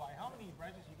here's Dubai. How many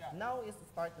branches you got? Now it's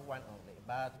start one only,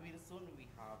 but soon we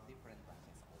have different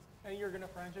branches also. And you're gonna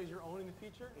franchise your own in the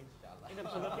future? Inshallah. In the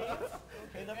Philippines?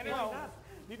 And anyhow,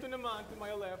 dito naman to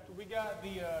my left, we got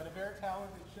the very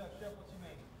talented chef. Chef, what's your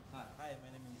name? Hi,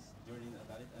 my name is Jordan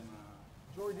Adalit. I'm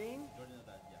Jordan? Jordan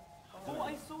Adalit, yeah. Oh,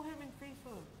 I saw him in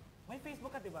Facebook. May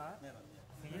Facebook ka, di ba? Meron,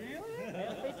 yeah. Really? May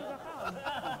Facebook account.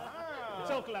 Ah.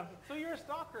 Joke lang. So you're a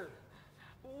stalker.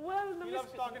 Well, You love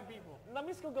stalking people.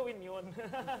 Na-miss ko gawin yun.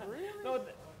 Really? No,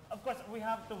 of course, we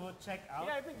have to check out.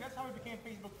 Yeah, I think that's how we became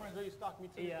Facebook friends. Where you stalked me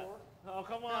too before. Oh,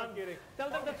 come No, on. I'm kidding. Tell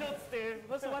them the truth, Steve.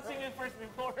 Who's watching me first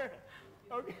before?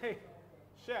 Okay,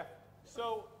 chef.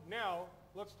 So now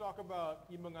let's talk about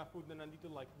yung mga food na nandito.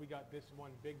 Like we got this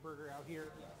one big burger out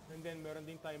here, and then meron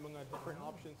din tayong mga different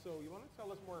options. So you want to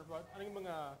tell us more about ano yung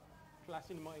mga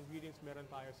klase ng mga ingredients meron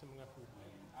tayo sa mga food?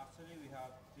 Actually, we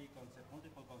have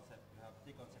multiple concepts. We have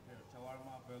three concepts here: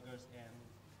 shawarma, burgers, and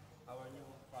our new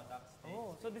product steaks.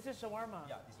 Oh, so this is shawarma.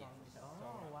 Yeah, this one. This is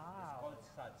shawarma. Wow.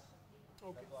 It's called Saj.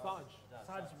 Okay, That was- Saj. yeah,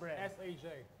 Saj bread. S-A-J.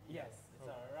 Yes. It's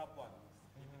a wrap one.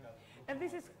 Typical. And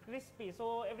this is crispy.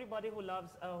 So everybody who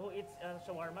loves, who eats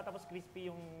shawarma, tapos crispy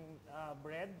yung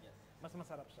bread, Yes. mas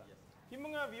masarap siya. Yes. Yung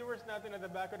mga viewers natin at the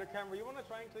back of the camera, you want to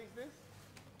try and taste this?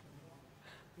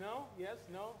 No? Yes?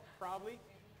 No? Probably.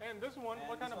 And this one, And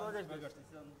what kind this of one burger is burgers. this?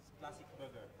 It's a classic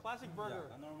burger. Classic burger.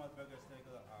 Yeah, a normal burger is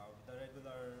regular, with the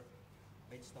regular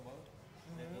vegetable,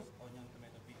 lettuce, onion,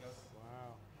 tomato, pickles.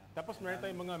 Wow. Tapos meron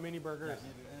tayong mga mini burgers.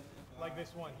 Like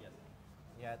this one. Yes.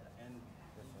 Yeah, And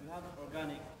we have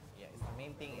organic. yeah. It's the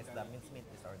main thing is the mincemeat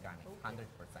is organic, 100%.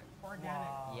 Organic.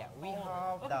 Yeah, we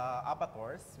have the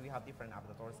abattoirs. We have different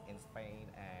abattoirs in Spain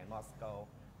and Moscow.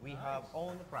 We have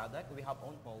own product. We have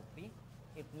own poultry.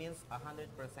 It means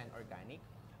 100% organic.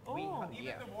 We Oh. have, Even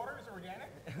yeah. the water is organic?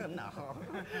 No.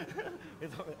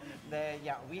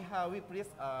 We place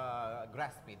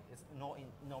grass feed. It's no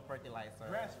fertilizer.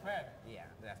 Grass fed. Yeah,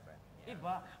 grass fed.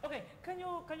 Iba. Okay, can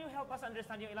you help us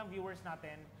understand yung ilang viewers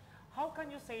natin? How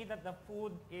can you say that the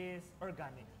food is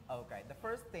organic? Okay, the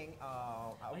first thing.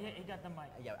 Oh, yeah, you got the mic.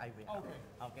 Yeah, I will. Okay.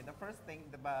 Okay, the first thing,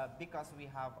 because we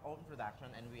have own production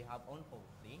and we have own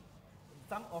poultry,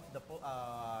 some of the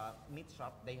meat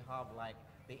shop, they have like,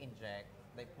 they inject,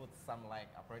 they put some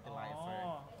like a fertilizer.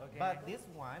 Oh, okay. But this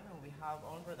one, we have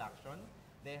own production.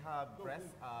 They have grass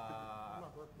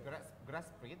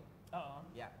feed. Oo.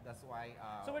 Yeah, that's why.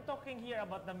 So we're talking here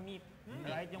about the meat,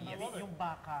 right? Yung Yes. meat, yung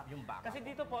baka. Yung baka. Kasi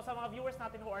dito po, sa mga viewers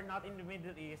natin who are not in the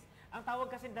Middle East, ang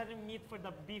tawag kasi dahil meat for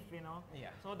the beef, you know?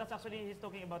 Yeah. So that's actually, he's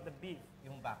talking about the beef.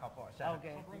 Yung baka po siya.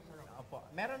 Okay. Opo.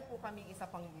 Meron po kami isa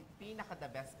pang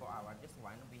pinaka-the best po our. This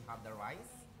one, we have the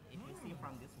rice. If you see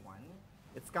from this one,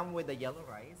 it's come with the yellow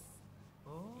rice.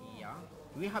 Oh. Yeah.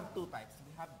 We have two types.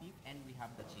 We have beef and we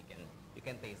have the chicken. You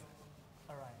can taste.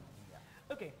 Alright.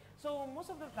 Okay, so most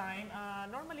of the time,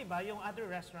 normally ba, yung other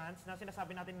restaurants na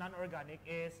sinasabi natin non-organic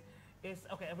is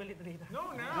okay, I will read.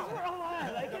 No, now. For a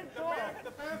while, I can talk.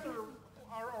 The fans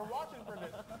are watching for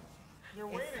this.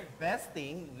 They're waiting. Best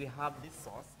thing, we have this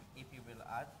sauce. If you will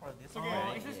add for this Okay.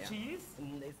 Oh, one. is this cheese?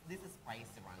 This is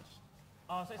spicy ranch.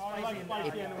 Oh, so it's Oh, I like spicy.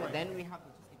 spicy anyway. Then we have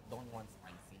to just, if you don't want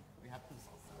spicy, we have two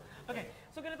sauces. Okay,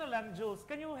 so ganito lang, Jules,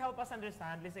 can you help us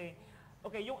understand, let's say,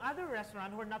 okay, yung other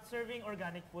restaurant who are not serving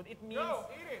organic food, it means... Go,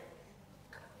 eat it.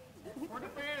 For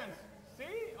the fans.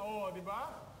 See? Oh, di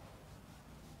ba?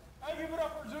 I give it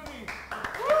up for Junie.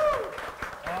 Woo!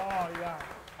 Oh, yeah.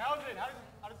 How's it?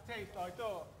 How does it taste? Oh, ito.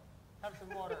 Have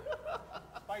some water.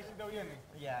 Spicy daw yan eh.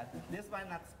 Yeah, this one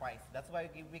not spice. That's why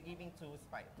we're giving two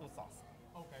sauce.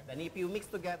 Okay. Then if you mix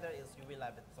together, you will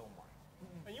love it so much.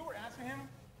 And you were asking him?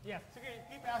 Yes. Sige,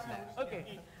 keep asking him. Okay.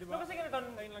 Eat, di No, ba? kasi ganito,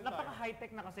 Tayo lang tayo. napaka-high-tech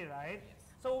na kasi, right?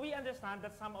 So we understand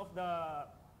that some of the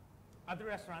other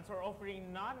restaurants who are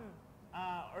offering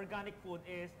non-organic food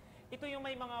is, ito yung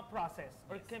may mga process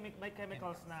or may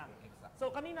chemicals na. Exactly. So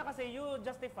kanina kasi you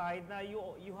justified na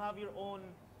you have your own,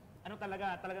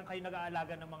 talagang kayo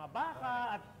nag-aalaga ng mga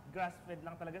baka at grass-fed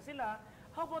lang talaga sila.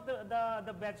 How about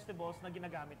the vegetables na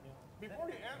ginagamit nyo? Before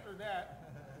you answer that,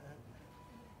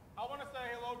 I want to say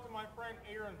hello to my friend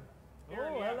Aaron. Oh,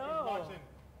 Aaron Yap hello. is watching.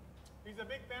 He's a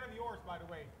big fan of yours, by the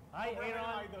way. Hi, Sobrang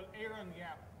Aaron. idol, Aaron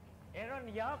Yap. Aaron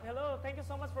Yap, hello. Thank you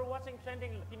so much for watching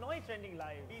Pinoy Trending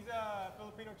Live. He's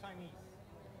Filipino-Chinese.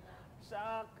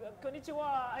 Sa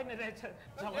konnichiwa, ay narecha.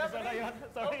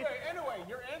 Sorry. Okay, anyway,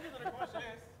 your answer to the question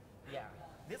is? Yeah.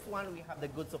 This one, we have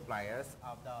the good suppliers.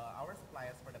 Our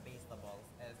suppliers for the vegetables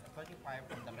is 35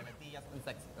 from the Manatias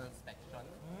inspection.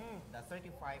 The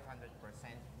certified 100%.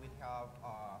 We have,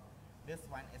 this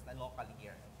one is the local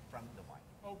here from Dubai.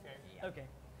 Okay. Yeah. Okay.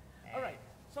 Alright.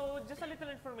 So, just a little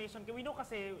information. We know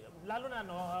kasi, lalo na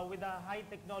with the high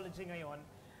technology ngayon,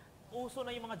 uso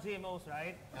na yung mga GMOs,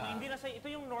 right? So, hindi na siya, ito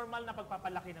yung normal na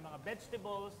pagpapalaki ng mga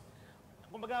vegetables.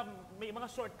 Kumbaga, may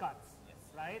mga shortcuts,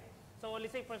 right? So,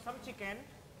 let's say for some chicken,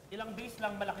 ilang days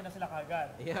lang malaki na sila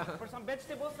kagad. Yeah. For some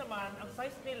vegetables naman, ang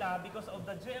size nila, because of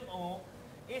the GMO,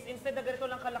 is instead na ganito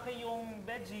lang kalaki yung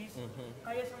veggies,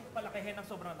 kaya siyang palakihin ng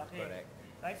sobrang laki. Correct.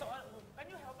 Right? So can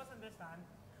you help us understand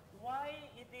why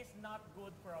it is not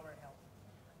good for our health?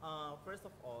 First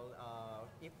of all,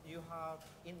 if you have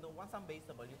in the once some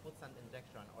vegetable, you put some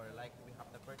injection or like we have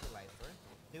the fertilizer,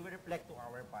 they will reflect to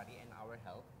our body and our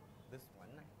health. This one,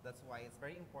 that's why it's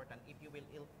very important. If you will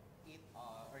eat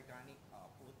organic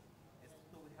food, is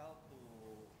to help to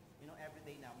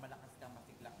everyday na malakas ka,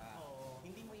 masigla ka.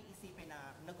 Hindi mo iisipin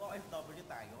na nag-OFW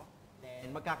tayo, then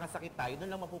magkakasakit tayo,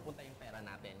 doon lang mapupunta yung pera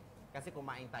natin. Kasi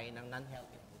kumain tayo ng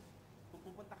non-healthy food. Kung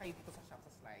pupunta kayo dito sa shop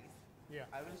sa Slice,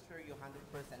 I will assure you 100%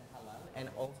 halal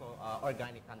and also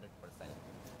organic 100%.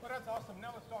 Well, that's awesome.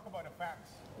 Now let's talk about the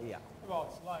facts. Yeah.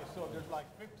 About Slice. So there's like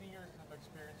 15 years of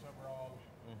experience overall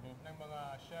ng mga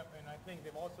chef, and I think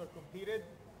they've also competed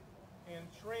and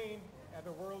trained at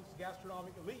the world's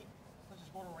gastronomic elite, such as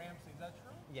Gordon Ramsay. Is that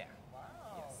true? Yeah.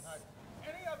 Wow. Yes. Nice.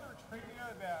 Any other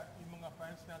trivia that yung mga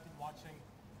fans natin watching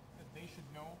that they should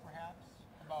know perhaps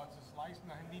about the Slice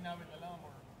na hindi namin alam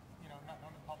or not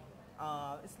known in public?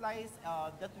 Slice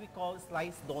that we call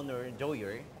slice donor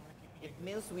joyer. It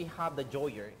means we have the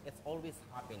joyer. It's always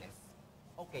happiness.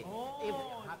 Okay.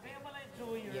 Kaya pala yung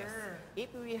joyer. Yes.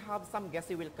 If we have some guests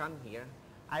who will come here,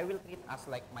 I will treat us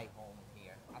like my home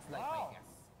here, as like my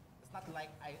guests. It's not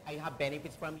like I have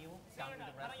benefits from you. So you're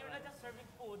not just serving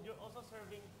food, you're also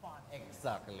serving fun.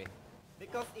 Exactly.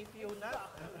 Because if you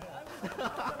not,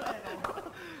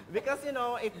 because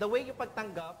if the way you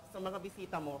pagtanggap sa mga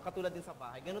bisita mo, katulad din sa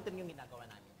bahay, ganun din yung ginagawa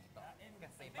namin dito.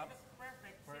 Kasi I think that's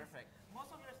perfect. Perfect.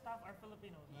 Most of your staff are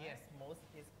Filipinos, right? Yes, most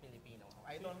is Filipino.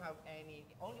 I don't have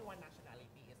only one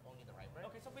nationality is only the driver.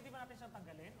 Okay, so pwede ba natin siyang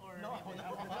tanggalin? Or No.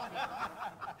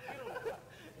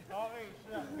 Okay,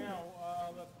 chef. Now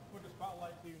let's put the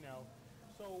spotlight to you now.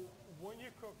 So when you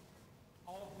cook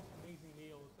all of these amazing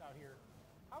meals out here,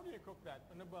 how do you cook that?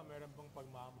 Ano ba, meron bang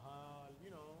pagmamahal?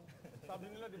 Sabi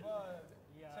nila, di ba,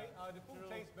 the food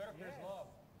tastes better if there's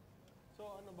love.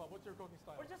 So ano ba, what's your cooking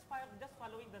style? Or just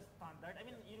following the standard? I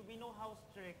mean, we know how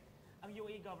strict ang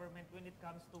UAE government when it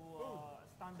comes to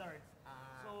standards.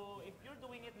 So if you're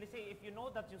doing it, let's say, if you know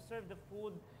that you serve the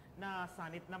food na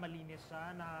sanit na malinis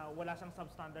siya, na wala siyang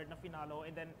substandard na finalo,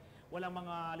 and then walang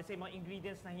mga, let's say, mga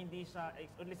ingredients na hindi siya,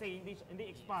 or let's say, hindi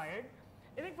expired,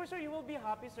 I think for sure you will be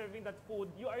happy serving that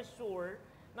food. You are sure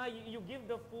na you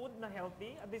give the food na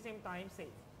healthy at the same time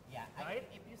safe. Yeah, right?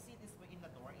 If you see this way in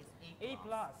the door, it's A+.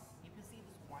 If you see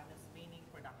this one, it's meaning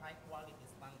for the high quality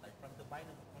standard from Dubai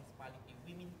Municipality,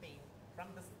 we maintain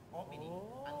from the opening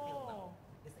until now.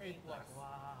 It's A+.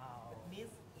 Wow. It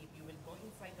means if you will go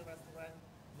inside the restaurant,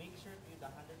 make sure to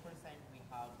the 100% we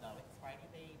have the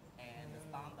expiry date and the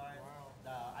standard.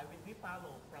 We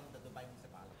follow from the Dubai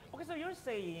Municipality. Okay, so you're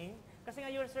saying, kasi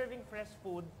nga you're serving fresh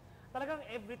food, talagang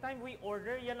every time we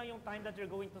order, yan lang yung time that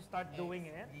you're going to start doing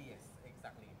it? Yes,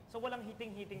 exactly. So walang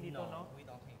heating-heating dito, no? We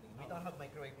don't heating. We don't have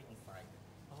microwave inside.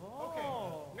 Okay,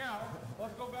 now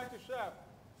let's go back to chef.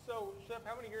 So chef,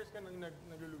 how many years ka nang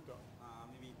nagluluto?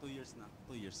 Maybe 2 years na.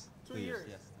 2 years. 2 years?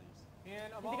 Yes, 2 years. And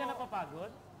Hindi ka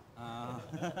napapagod?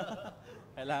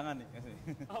 Kailangan kasi.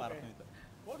 Para kumita.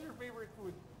 What's your favorite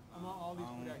food among all these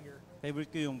food out here? Favorite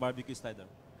ko yung barbecue slider.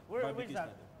 Where's Barbecue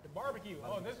that? slider. The barbecue.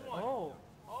 Oh, this one. Oh,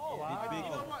 wow. Big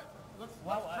You know one. what? Let's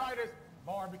try this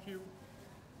barbecue.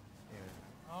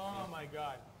 Oh my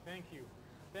God. Thank you.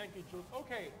 Thank you, Jules.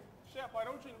 Okay, chef, why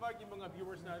don't you invite yung mga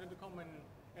viewers natin to come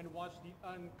and watch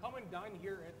come and dine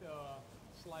here at the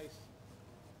Slice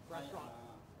restaurant.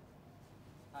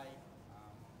 Hi.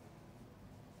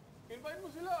 Invite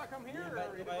mo sila. Come here.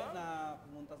 Invite ko di kayo ba? na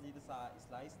pumunta dito sa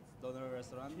Slice DONER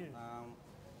restaurant.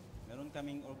 Meron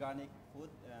kaming organic food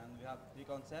and we have 3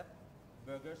 concept.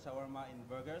 Burgers, shawarma in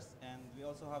burgers, and we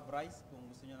also have rice kung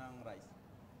gusto nyo ng rice.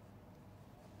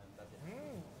 And that's it.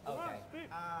 Okay.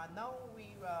 Now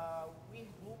we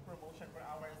do promotion for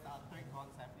our third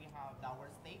concept. We have our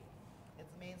steak.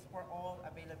 It means for all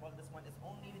available, this one is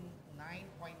only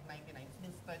 9.99. It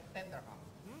means 10 dirham.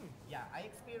 Yeah,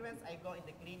 I go in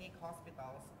the clinic,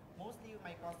 hospitals. Mostly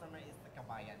my customer is the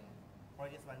kabayan for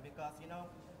this one because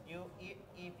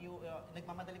if you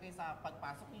nagmamadali kayo sa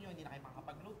pagpasok niyo, hindi na kayo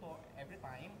makakapagluto every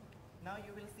time. Now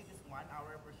you will see this one,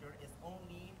 our brochure is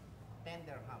only 10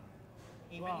 dirham.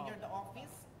 Even in the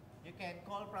office, you can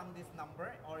call from this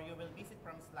number or you will visit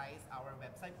from Slice, our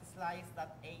website,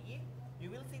 slice.ae. You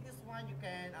will see this one, you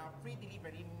can free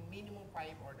delivery, minimum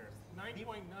 5 orders.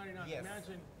 9.99. Yes.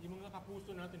 Imagine, yung mga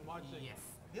kapuso natin watching. Yes.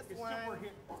 This It's one, super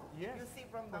hit. you see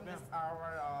from them, them. this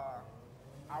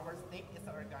our steak is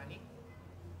organic.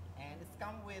 And it's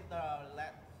come with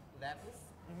lettuce,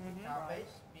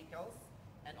 cabbage, pickles,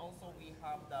 and also we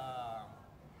have the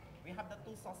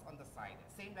 2 sauce on the side.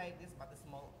 Same like this, but a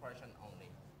small portion only.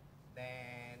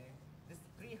 Then this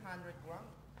 300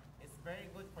 grams. It's very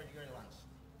good for your lunch.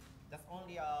 Just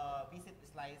only visit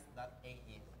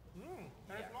slice.ae.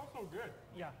 And it smells so good.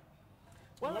 Yeah.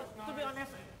 Well, Looks to be nice.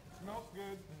 honest, Smells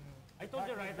good. I told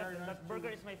you right Very that nice burger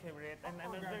food. is my favorite, and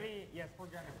I'm Organic. very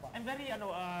Organic pa. I'm very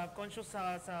conscious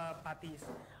sa patties.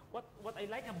 What I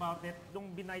like about it,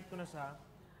 nung binight ko na siya,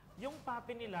 yung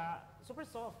patty nila super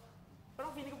soft.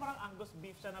 Parang feeling ko parang Angus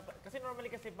beef siya na, kasi normally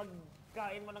kasi pag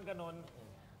kain mo ng ganon,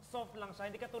 soft lang siya.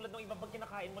 Hindi katulad ng iba pag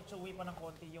kinakain mo chewy pa ng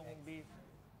konti yung beef.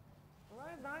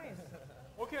 Right, nice.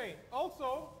 Okay,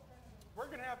 also,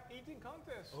 we're gonna have eating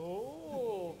contest.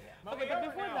 Oh. Okay, but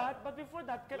before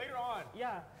that, later on.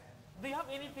 Yeah. Do you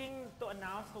have anything to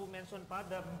announce, to mention pa,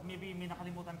 that maybe may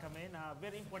nakalimutan kami na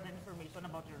very important information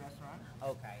about your restaurant?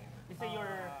 Okay.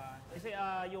 Say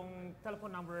yung telephone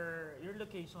number, your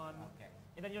location,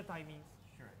 and then your timings.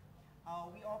 Sure.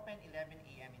 We open 11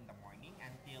 a.m. in the morning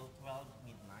until 12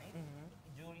 midnight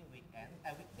during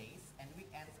weekdays, and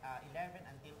weekends 11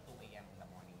 until 2 a.m. in the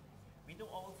morning.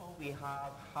 We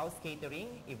have house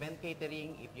catering, event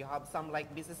catering. If you have some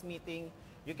like business meeting,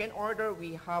 you can order.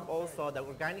 We have also the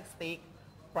organic steak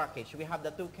package. We have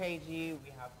the 2 kg,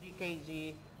 we have 3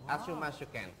 kg, as much as you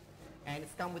can. And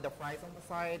it's come with the fries on the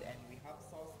side, and we have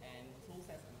sauce and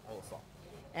sauces also.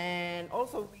 And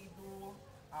also we do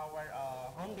our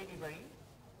home delivery.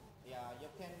 Yeah, you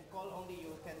can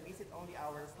you can visit only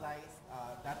our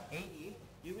slice.ae.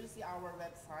 You will see our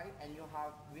website, and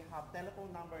we have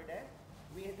telephone number there.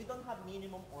 We don't have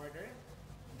minimum order,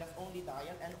 just only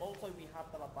dial, and also we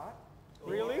have talabat.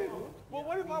 Really? Well,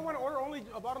 what if I want to order only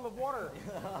a bottle of water?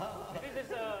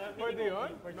 Pwede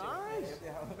yun? Nice.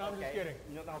 No, I'm just kidding.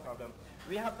 No problem.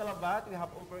 We have talabat, we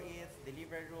have Uber Eats,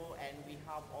 Deliveroo, and we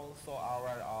have also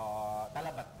our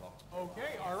talabat ko.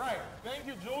 Okay, all right. Thank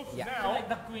you, Jules. Yeah. Now, Like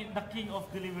the king of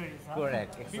deliveries, huh?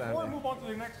 Correct, exactly. before we move on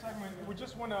to the next segment, we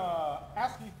just want to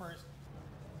ask you first,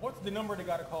 what's the number they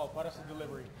got to call para sa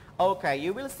delivery? Okay,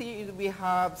 you will see we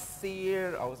have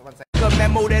here. Oh, one second. The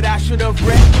memo that I should have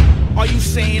read. Are you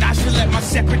saying I should let my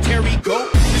secretary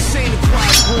go? This ain't a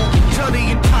quiet room. Tell the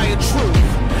entire truth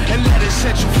and let it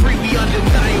set you free. We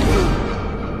undeniable.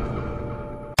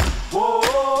 Whoa,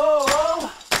 whoa,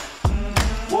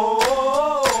 whoa,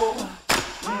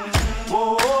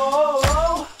 whoa,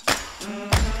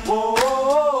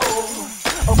 whoa.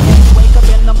 Okay, wake up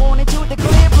in the morning to the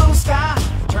clear blue sky.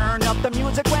 Turn up the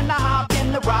music when I hop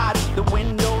in the ride. The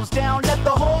windows down, let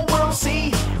the whole world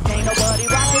see. Ain't nobody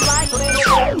rockin' like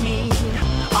little old me.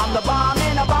 I'm the bomb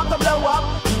and about to blow up.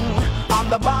 I'm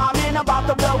the bomb and about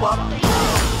to blow up.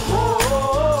 Whoa,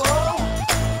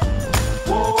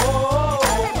 whoa,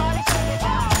 everybody sing it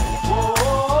out. Whoa,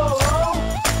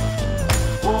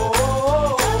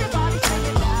 whoa, everybody sing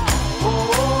it out.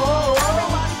 Whoa,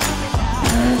 everybody sing it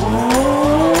out. Whoa.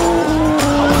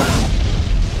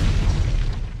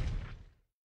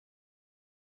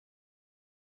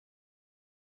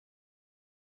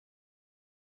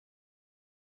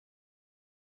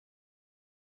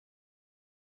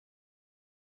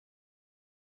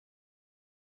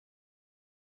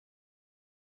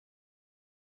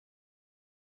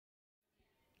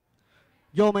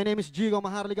 Yo, my name is Jigo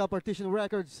Maharlika, PartyZion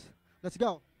Records. Let's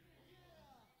go.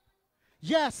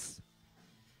 Yes!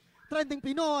 Trending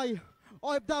Pinoy,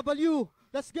 OFW,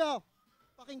 let's go.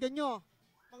 Pakinggan nyo,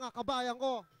 mga kabayan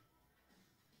ko.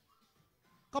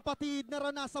 Kapatid,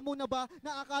 naranasan mo na ba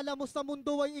na akala mo sa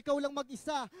mundo ay ikaw lang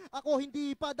mag-isa? Ako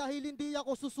hindi pa dahil hindi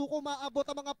ako susuko maabot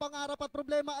ang mga pangarap at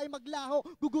problema ay maglaho.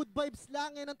 Good vibes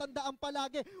lang yan ang tandaan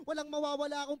palagi. Walang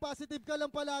mawawala kung positive ka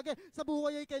lang palagi. Sa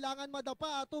buhay ay kailangan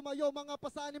madapa, tumayo, mga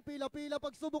pasanin pila-pila.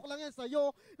 Pagsubok lang yan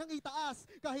sa'yo nang itaas.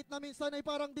 Kahit na minsan ay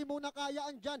parang di mo na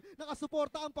kaya andyan.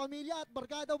 Nakasuporta ang pamilya at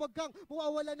barkada, wag kang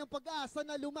mawawala ng pag-asa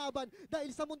na lumaban.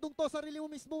 Dahil sa mundong to, sarili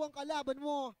mo mismo ang kalaban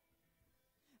mo.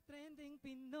 Trending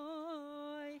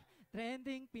Pinoy,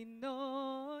 trending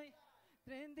Pinoy,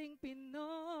 trending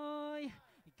Pinoy,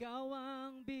 ikaw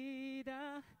ang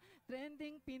bida.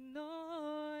 Trending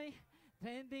Pinoy,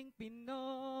 trending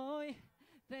Pinoy,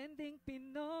 trending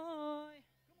Pinoy.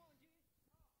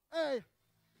 Eh,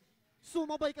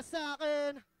 sumabay ka sa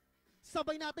akin,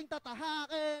 sabay nating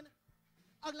tatahakin.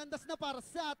 Ang landas na para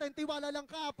sa atin, tiwala lang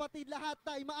kapatid, lahat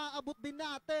ay maaabot din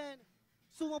natin.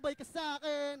 Sumabay ka sa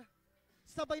akin,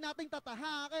 sabay nating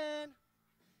tatahakin.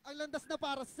 Ang landas na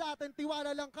para sa atin,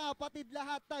 tiwala lang kapatid,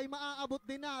 lahat ay maaabot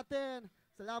din natin.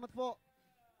 Salamat po.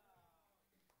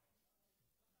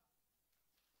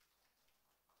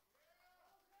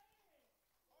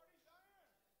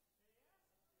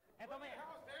 Eto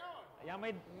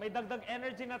may dagdag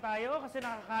energy na tayo kasi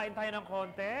nakakain tayo ng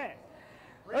konti.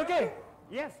 Okay,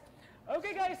 yes.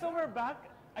 Okay guys, so we're back.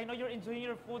 I know you're enjoying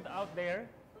your food out there.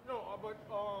 No, but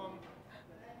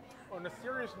on a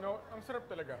serious note, ang sarap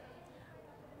talaga.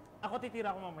 Ako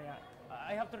titira ko mamaya.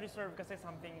 I have to reserve kasi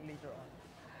something later on.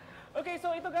 Okay,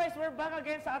 so ito guys, we're back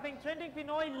again sa ating Trending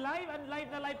Pinoy live and live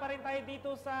na live pa rin tayo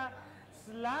dito sa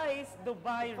Slice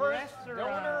Dubai First, Restaurant.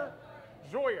 Donor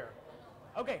Joya.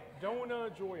 Okay.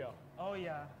 Donor Joya. Oh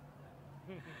yeah.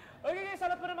 Okay guys, sa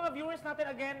lahat po ng mga viewers natin,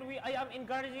 again, I am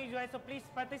encouraging you guys, so please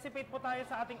participate po tayo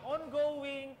sa ating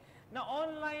ongoing na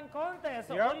online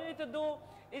contest. So all you need to do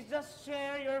is just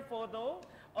share your photo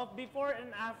of before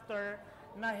and after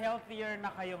na healthier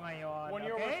na kayo ngayon. When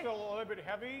you okay? were still a little bit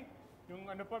heavy, yung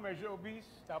ano pa, medyo obese,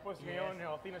 tapos ngayon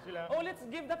healthy na sila. Oh, let's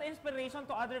give that inspiration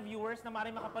to other viewers na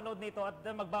maaaring makapanood nito at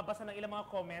magbabasa ng ilang mga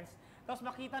comments. Tapos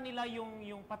makita nila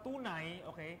yung patunay,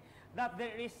 okay, that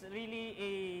there is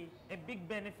really a big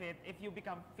benefit if you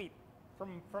become fit.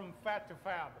 From fat to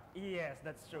fab. Yes,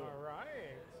 that's true. All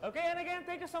right. Okay, and again,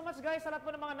 thank you so much guys sa lahat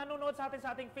po ng mga nanonood sa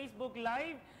ating Facebook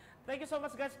Live. Thank you so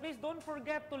much guys. Please don't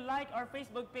forget to like our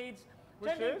Facebook page,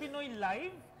 Trending Pinoy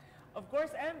Live. Of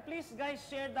course, and please guys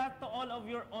share that to all of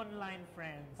your online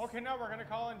friends. Okay, now we're gonna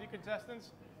call in the contestants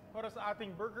para sa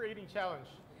ating burger eating challenge.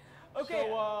 Okay.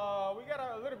 So, we got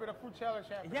a little bit of food challenge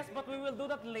happening. Yes, but we will do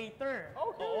that later.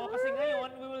 Okay. Oo, kasi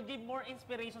ngayon, we will give more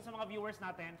inspiration sa mga viewers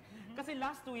natin. Kasi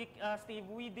last week, Steve,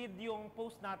 we did yung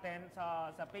post natin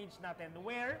sa page natin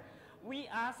where we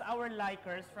asked our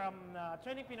likers from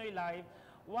Trending Pinoy Live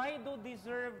why do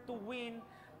deserve to win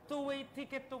two-way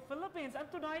ticket to Philippines. And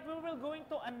tonight, we will going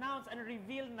to announce and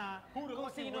reveal na kung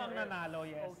sino ang nanalo.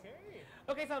 Yes. Okay.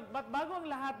 Okay, so but bago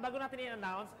ang lahat, bago natin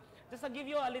i-announce, just to give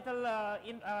you a little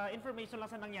information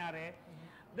lang sa nangyari,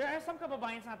 there are some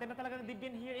kababayans natin na talagang they've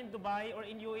been here in Dubai or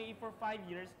in UAE for 5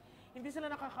 years, hindi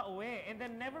sila nakakauwi. And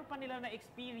then never pa nila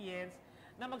na-experience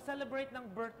na mag-celebrate ng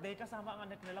birthday kasama ang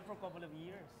anak nila for a couple of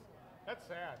years. That's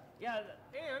sad. Yeah.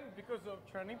 And because of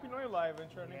Trending Pinoy Live and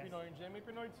Trending Pinoy and Jimmy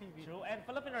Pinoy TV, True, and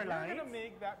Philippine we're Airlines, gonna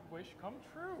make that wish come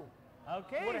true.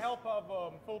 Okay. With the help of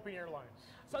Philippine Airlines.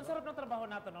 So ang sarap ng trabaho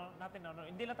natin, no?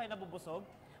 Hindi lang tayo nabubusog.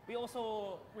 We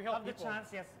also help have the people. chance,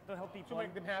 yes, to help people. To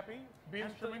make them happy, be And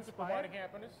to instruments of inspire. providing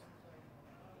happiness.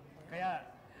 Kaya,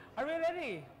 are we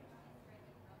ready?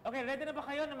 Okay, ready na ba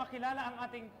kayo na makilala ang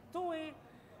ating two-way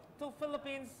to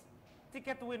Philippines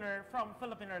ticket winner from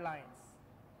Philippine Airlines?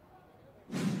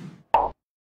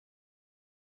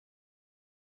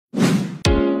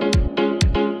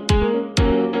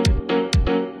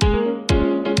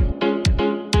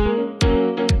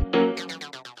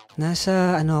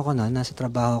 Nasa nasa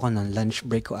trabaho ko noon, lunch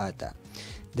break ko ata.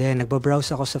 Then nagbo-browse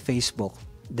ako sa Facebook.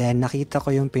 Then nakita ko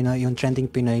yung Trending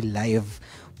Pinoy Live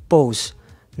post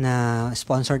na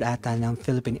sponsored ata ng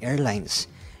Philippine Airlines.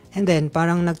 And then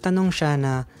parang nagtanong siya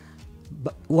na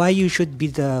why you should be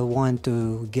the one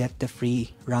to get the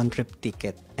free round trip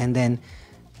ticket. And then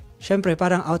syempre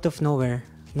parang out of nowhere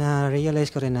na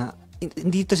realize ko rin na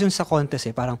hindi ito yung sa contest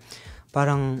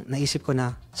parang naisip ko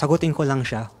na sagutin ko lang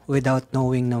siya without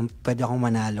knowing na pwede akong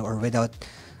manalo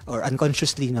or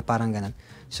unconsciously na parang ganun.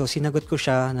 So sinagot ko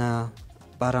siya na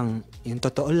parang yung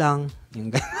totoo lang,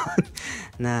 yung ganun,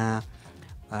 na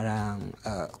parang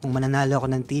kung mananalo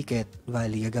ako ng ticket,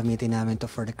 gagamitin namin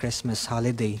to for the Christmas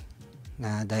holiday.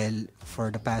 Na dahil for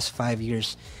the past 5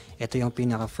 years, ito yung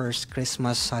pinaka first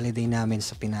Christmas holiday namin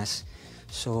sa Pinas.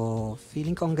 So,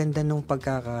 feeling ko ang ganda nung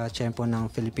pagkaka-tiyempo ng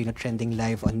Filipino Trending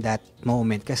Live on that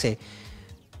moment kasi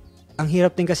ang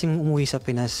hirap din kasi umuwi sa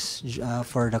Pinas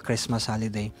for the Christmas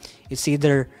holiday. It's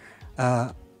either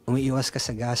umiiwas ka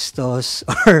sa gastos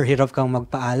or hirap kang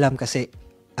magpaalam kasi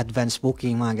advance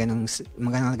booking, mga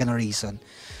ganong reason.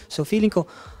 So, feeling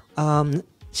ko,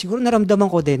 siguro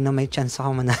naramdaman ko din na may chance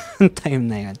ako manalo ng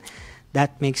time na yun.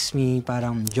 That makes me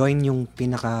parang join yung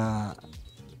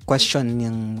pinaka-question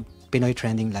yung Pinoy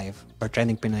Trending Live or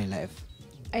Trending Pinoy Live?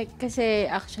 Ay, kasi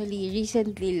actually,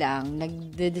 recently lang,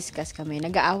 nagdi-discuss kami.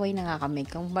 Nag-aaway na nga kami.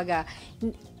 Kung baga,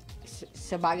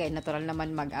 sa bagay, natural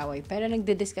naman mag-away. Pero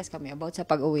nagdi-discuss kami about sa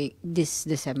pag-uwi this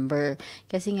December.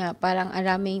 Kasi nga, parang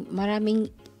marami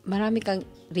kang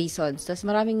reasons. Tapos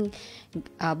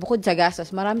bukod sa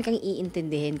gastos, marami kang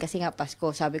iintindihin. Kasi nga,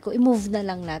 Pasko, sabi ko, i-move na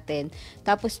lang natin.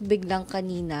 Tapos biglang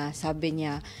kanina, sabi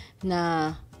niya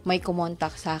na may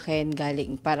kumontak sa akin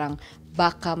galing parang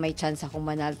baka may chance akong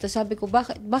manalo. So sabi ko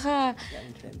baka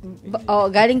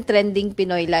galing Trending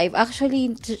Pinoy Live.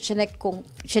 Actually chinek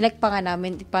pa nga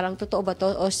namin parang totoo ba to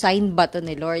o sign ba to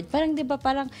ni Lord. Parang 'di ba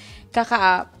parang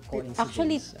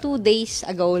actually 2 days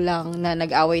ago lang na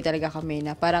nag-away talaga kami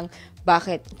na parang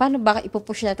bakit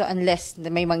ipupush na to unless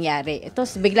may mangyari. Ito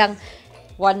biglang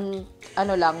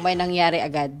may nangyari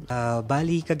agad.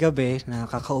 Bali kagabi,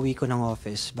 nakakauwi ko ng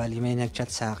office, bali may nag-chat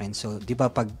sa akin. So, di ba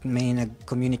pag may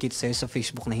nag-communicate sa'yo sa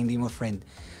Facebook na hindi mo friend,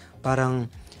 parang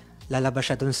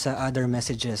lalabas siya dun sa other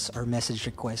messages or message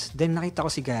request. Then nakita ko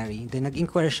si Gary. Then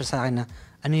nag-inquire siya sa akin na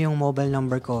ano yung mobile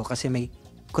number ko kasi may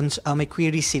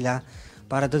queries sila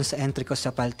para dun sa entry ko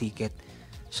sa PAL ticket.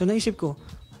 So naisip ko,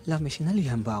 may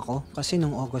sinalihan ba ako? Kasi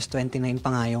nung August 29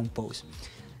 pa nga yung post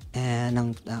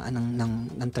ng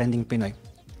Trending Pinoy.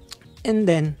 And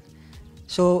then,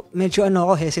 so medyo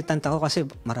hesitant ako kasi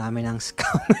marami ng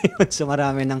scam ngayon. So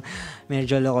marami ng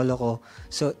medyo loko-loko.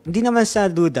 So hindi naman sa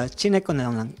duda, chinek ko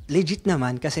na lang. Legit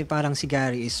naman kasi parang si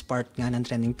Gary is part nga ng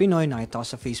Trending Pinoy. Nakita ko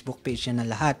sa Facebook page niya na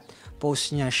lahat.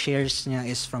 Post niya, shares niya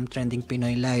is from Trending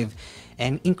Pinoy Live.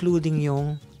 And including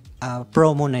yung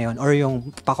promo na yon or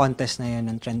yung pa-contest na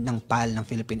yon ng PAL ng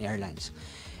Philippine Airlines.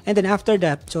 And then after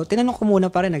that, so tinanong ko muna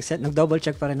pa rin, nag-double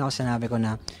check pa rin ako, sinabi ko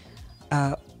na,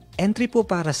 entry po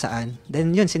para saan?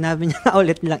 Then yun, sinabi niya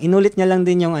na inulit niya lang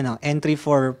din yung entry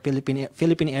for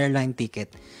Philippine Airline ticket.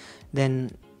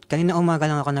 Then, kanina umaga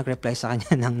lang ako nag-reply sa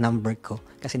kanya ng number ko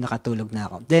kasi nakatulog na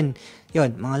ako. Then,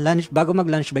 yun, bago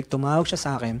mag-lunch break, tumawag siya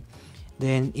sa akin.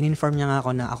 Then, in-inform niya nga ako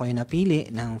na ako yung napili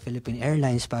ng Philippine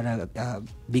Airlines para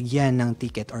bigyan ng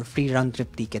ticket or free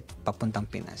round-trip ticket papuntang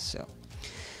Pinas. So,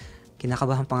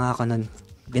 kinakabahan pa nga ako nun.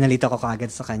 Binalita ko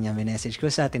kaagad sa kanya, may message ko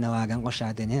sa, tinawagan ko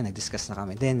siya, then yun, nag-discuss na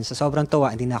kami. Then, sa sobrang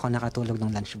tuwa, hindi na ako nakatulog ng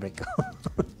lunch break ko.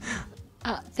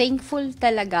 Thankful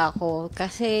talaga ako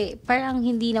kasi parang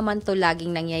hindi naman to laging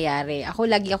nangyayari.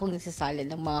 Lagi akong nagsasali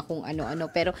ng mga kung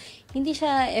ano-ano, pero hindi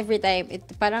siya every time.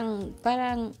 Parang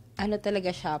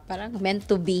talaga siya, parang meant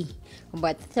to be.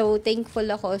 But, so, thankful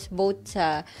ako both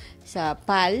sa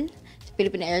PAL, sa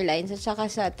Philippine Airlines, at saka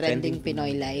sa Trending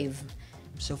Pinoy Live.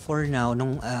 So for now,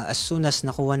 as soon as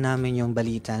nakuha namin yung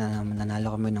balita na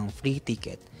nanalo kami ng free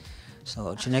ticket,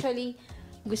 so actually,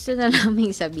 gusto na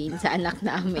naming sabihin sa anak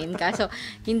namin. Kaso,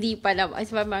 hindi pa na,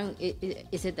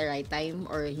 is it the right time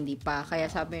or hindi pa?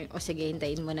 Kaya sabi, sige,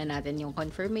 hintayin muna natin yung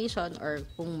confirmation or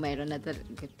kung mayroon na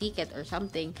ticket or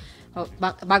something,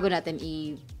 bago natin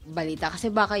ibalita. Kasi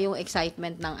baka yung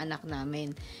excitement ng anak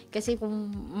namin. Kasi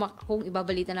kung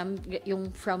ibabalita namin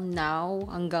yung from now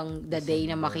hanggang the day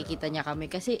na makikita niya kami.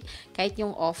 Kasi kahit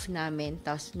yung off namin,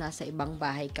 tapos nasa ibang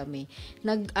bahay kami,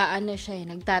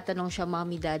 nagtatanong siya,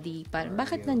 Mommy, Daddy, parang,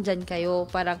 bakit nandyan kayo?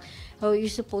 Parang,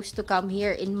 you're supposed to come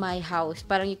here in my house.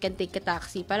 Parang you can take a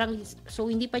taxi. Parang,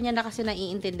 so hindi pa niya na kasi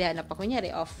naiintindihan na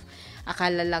kunyari off.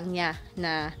 Akala lang niya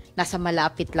na nasa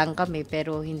malapit lang kami,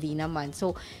 pero hindi naman.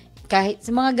 So, kahit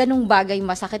sa mga ganung bagay,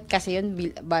 masakit kasi yun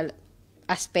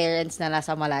as parents na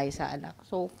nasa malayo sa anak.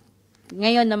 So,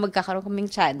 ngayon na magkakaroon kaming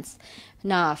chance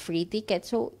na free ticket,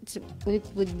 so it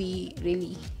would be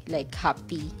really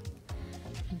happy.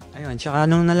 Ayun,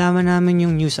 tsaka nung nalaman namin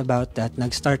yung news about that,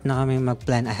 nag-start na kami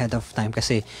mag-plan ahead of time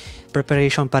kasi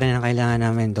preparation pa rin ang kailangan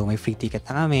namin, though may free ticket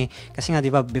na kami. Kasi nga,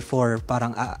 di ba, before,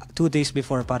 parang 2 days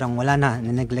before, parang wala na,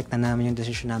 nineglect na namin yung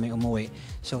decision namin umuwi.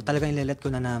 So talagang ililet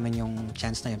ko na namin yung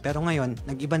chance na yun. Pero ngayon,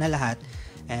 nag-iba na lahat.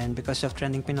 And because of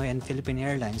Trending Pinoy and Philippine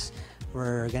Airlines,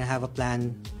 we're gonna have a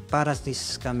plan para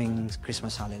this coming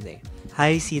Christmas holiday.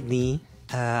 Hi, Sydney.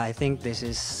 I think this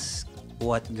is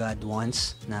what God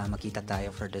wants na makita tayo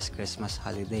for this Christmas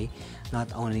holiday. Not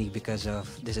only because of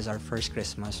this is our first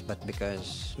Christmas, but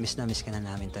because miss na miss ka na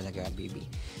namin talaga, baby.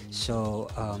 So,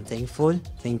 thankful.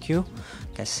 Thank you.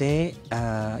 Kasi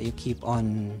you keep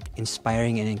on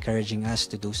inspiring and encouraging us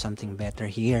to do something better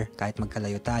here kahit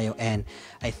magkalayo tayo. And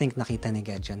I think nakita ni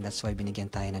God yun. That's why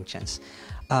binigyan tayo ng chance.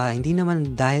 Hindi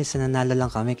naman dahil sa nanalo lang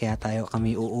kami kaya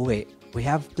kami uuwi. We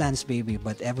have plans, baby,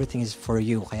 but everything is for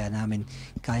you. Kaya namin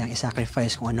kayang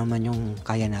i-sacrifice kung ano man yung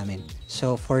kaya namin.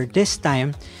 So for this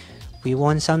time, we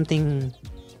want something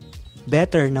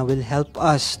better na will help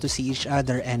us to see each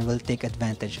other and we'll take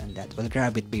advantage on that. We'll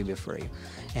grab it, baby, for you.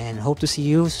 And hope to see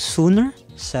you sooner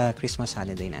sa Christmas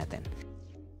holiday natin.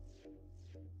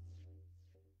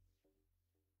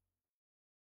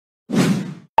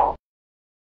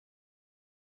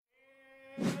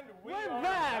 We're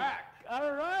back!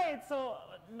 Alright, so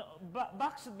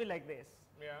back should be like this.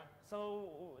 Yeah. So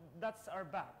that's our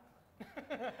back.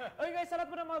 Okay guys, sa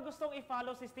lahat po ng mga gustong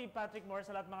i-follow si Steve Patrick Moore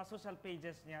sa lahat mga social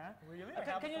pages niya. Really? I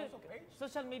have a social page?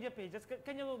 Social media pages.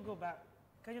 Can you go back?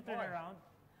 Can you turn around?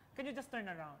 Can you just turn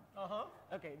around?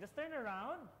 Okay, just turn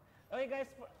around. Okay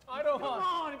guys, I don't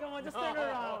want. Come on, just turn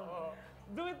around.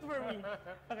 Do it for me.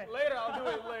 Okay. Later, I'll do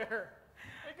it later.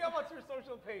 Hey, what's your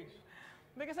social page?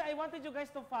 Because I wanted you guys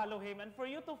to follow him, and for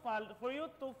you to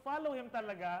follow him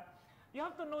talaga, you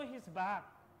have to know his back.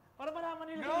 Para malaman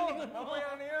nila No, yung likod mo. mamaya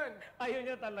na yan. Ayun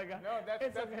yun talaga. No, that's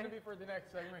It's going okay. to be for the next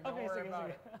segment. Don't Okay, worry sige, about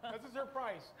sige. it. That's a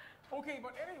surprise. Okay,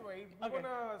 but anyway, we Okay. want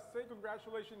to say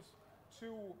congratulations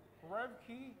to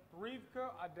Rivka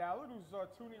Adalud, who's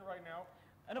tuning right now.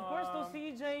 And of course, to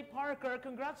CJ Parker,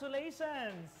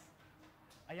 congratulations!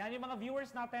 Ayan yung mga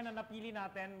viewers natin na napili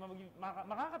natin.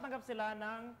 Makakatanggap sila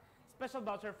ng special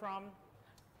voucher from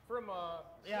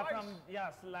Slice.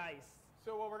 Slice.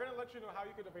 So we're going to let you know how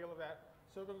you could avail of that.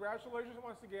 So congratulations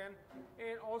once again.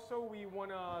 And also we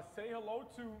want to say hello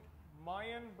to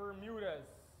Mayan Bermudez.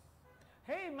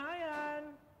 Hey,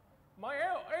 Mayan!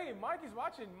 Hey, Mike is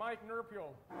watching. Mike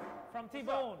Nurpio. From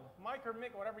T-Bone. Mike or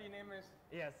Mick, whatever your name is.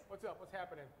 Yes. What's up? What's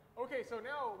happening? Okay, so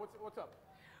now, what's up?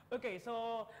 Okay,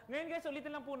 so ngayon guys,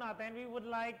 ulitin lang po natin. We would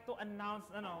like to announce,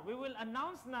 we will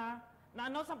announce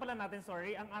na-announce na pala natin,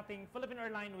 ang ating Philippine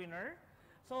Airline winner.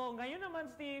 So ngayon naman,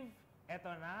 Steve,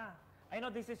 eto na. I know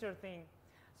this is your thing.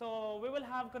 So we will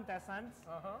have contestants.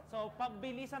 So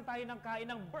pabilisan tayo ng kain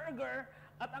ng burger.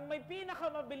 At ang may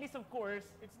pinakamabilis, of course,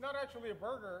 it's not actually a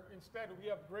burger. Instead,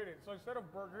 we upgraded. So instead of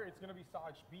burger, it's going to be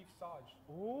Saj, beef Saj.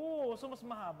 Ooh, so mas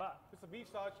mahaba. It's a beef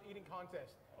Saj eating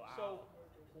contest. Wow. So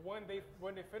when they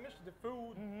finish the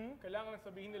food, kailangan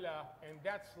sabihin nila, and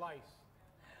that's Slice.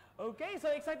 Okay, so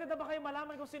excited na ba kayo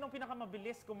malaman kung sinong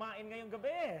pinakamabilis kumain ngayong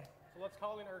gabi? So let's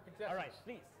call in our contestants. Alright,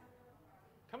 please.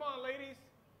 Come on, ladies.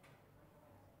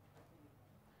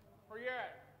 Where you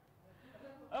at?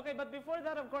 Okay, but before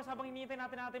that, of course, habang hinihintay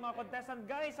natin ang ating mga contestant,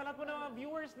 guys, sa lahat po ng mga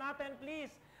viewers natin,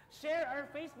 please, share our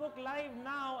Facebook Live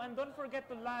now and don't forget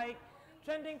to like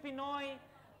Trending Pinoy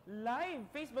Live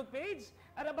Facebook page.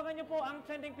 At abangan nyo po ang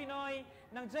Trending Pinoy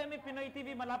ng GMA Pinoy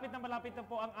TV. Malapit na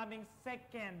po ang aming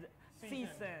second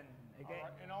season. Okay?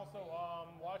 Right. And also,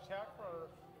 watch out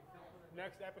for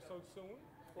next episode soon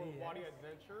for Wadi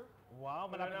Adventure.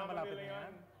 Wow, malapit na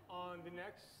yan. On the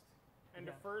next and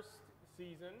the first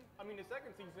season, the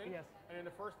second season, and then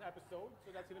the first episode.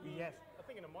 So that's going to be, I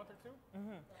think, in a month or two.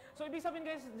 So ibig sabihin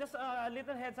guys, just a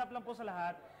little heads up lang po sa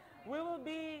lahat. We will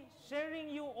be sharing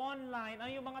you online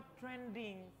ang yung mga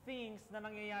trending things na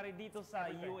nangyayari dito sa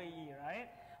UAE, right?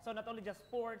 So not only just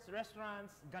sports,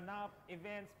 restaurants, ganap,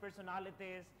 events,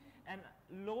 personalities, and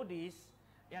Lodies,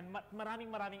 yan,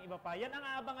 maraming iba pa. Yan ang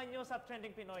aabangan nyo sa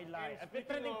Trending Pinoy Live.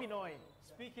 Trending Pinoy.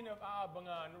 Speaking of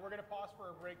aabangan, we're going to pause for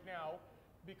a break now.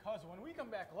 Because when we come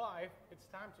back live, it's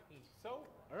time to eat. So,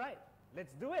 all right,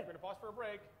 let's do it. We're going to pause for a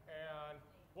break, and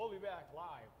we'll be back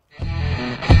live.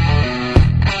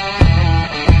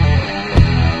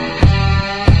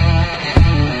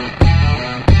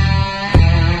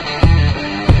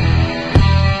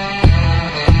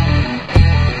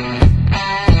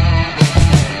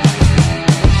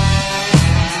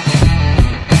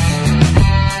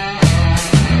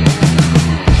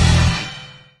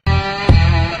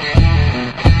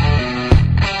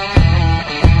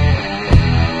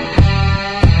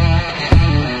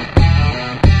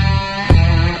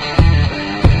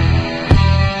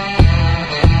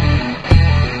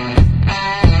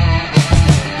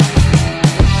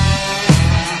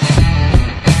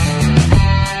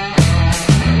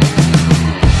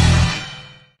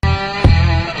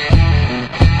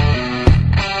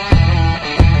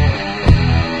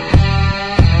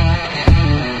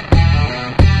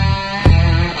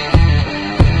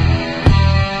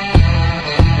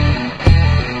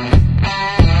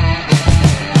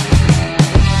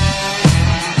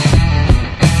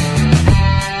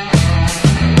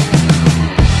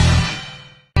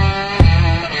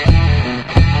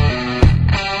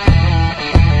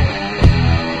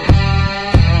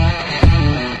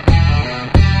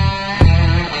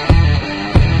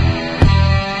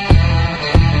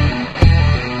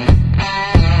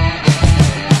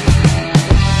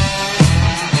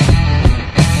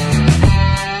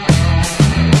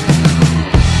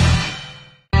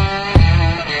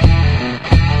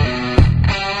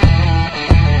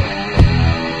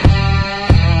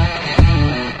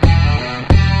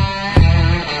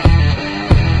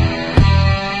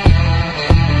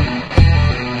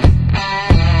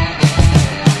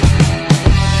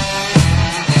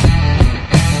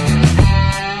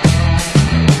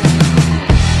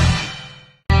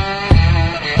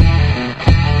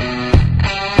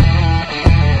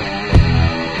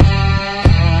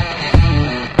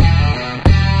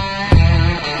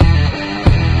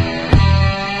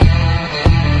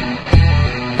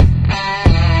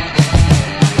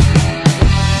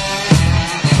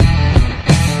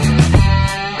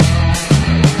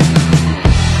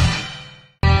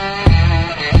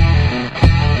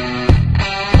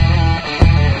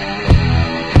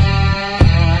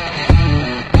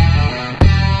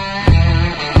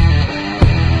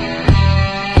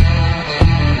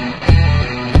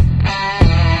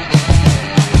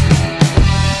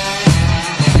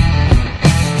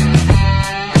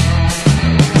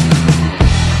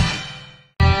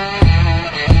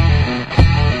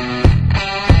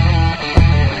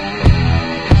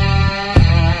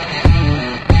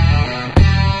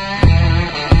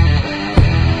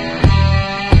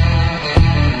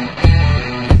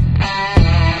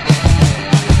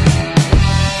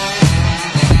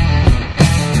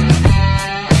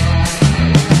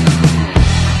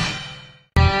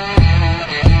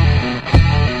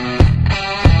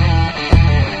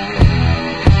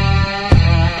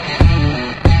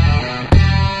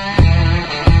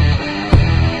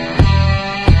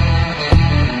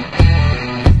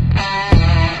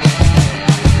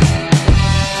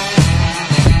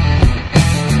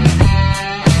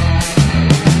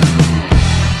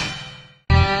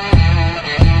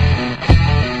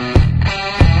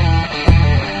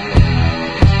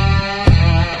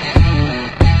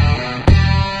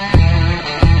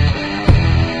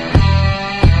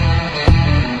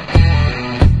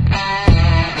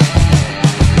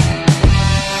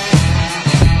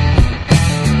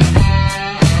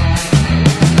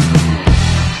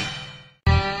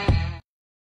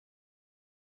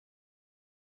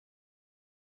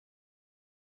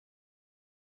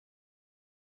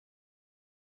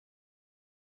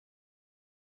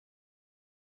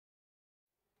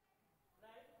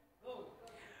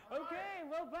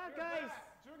 back, guys!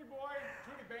 Judy boy,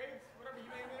 Judy babes, whatever your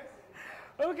name is.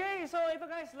 Okay, so ito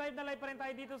guys, live na live pa rin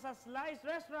tayo dito sa Slice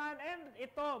Restaurant. And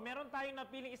ito, meron tayong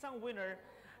napiling isang winner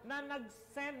na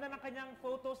nag-send na ng kanyang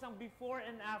photos ng before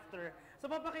and after. So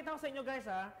papakita ko sa inyo guys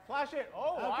ha. Flash it.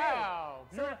 Oh, Okay. wow.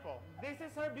 Beautiful. So, this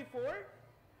is her before.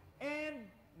 And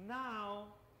now,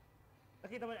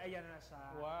 nakita mo, ayan na siya.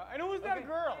 Wow. And who's that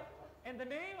girl? And the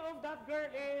name of that girl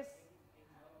is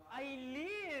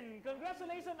Eileen.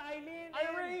 Congratulations, Eileen.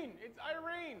 Irene. It's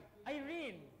Irene.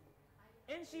 Irene.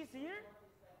 And she's here?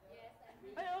 Yes, I'm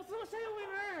here. Ay, also, siya yung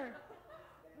winner.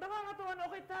 Nakakatuwa na.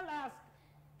 Okay, tell us.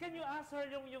 Can you ask her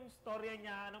yung storya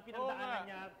niya, anong pinagdaanan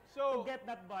niya to get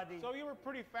that body? So you were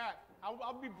pretty fat.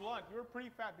 I'll be blunt. You were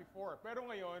pretty fat before. Pero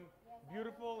ngayon,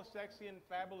 beautiful, sexy, and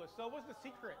fabulous. So what's the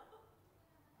secret?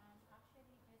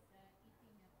 Actually, just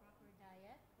eating a proper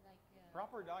diet, like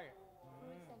Proper diet.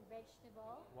 fruits and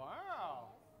vegetables.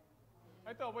 Wow.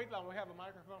 I thought, wait long, we have a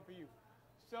microphone for you.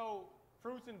 So,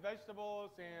 fruits and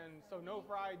vegetables, and so no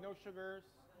fried, no sugars.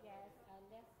 Yes,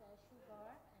 less sugar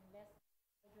and less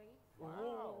carbohydrates.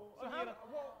 Wow.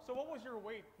 Oh, So what was your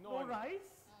weight? No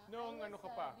rice? Noong ano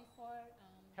ka pa? Before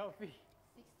Healthy.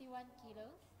 61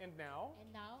 kilos. And now?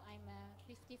 And now I'm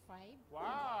 55.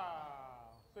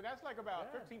 Wow. So that's like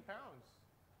about 15 pounds.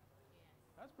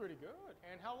 That's pretty good.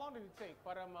 And how long did it take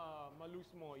para malose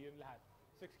mo yun lahat?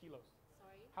 6 kilos.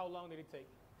 Sorry? How long did it take?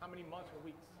 How many months or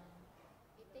weeks?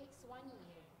 It takes 1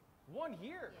 year. 1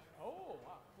 year? Oh,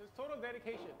 wow. There's total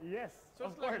dedication. Yes, So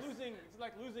of it's like course.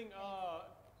 losing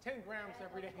 10 grams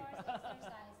every day. Of course,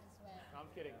 exercise as well. No,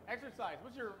 I'm kidding. Exercise.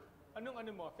 What's your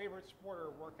mo favorite sport or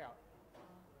workout?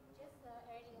 Just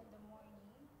early in the morning.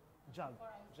 Jog. Before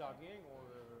I start, Jogging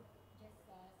or just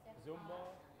set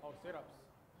Zumba? Oh, sit-ups.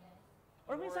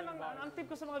 Or minsan, ang tip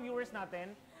ko sa mga viewers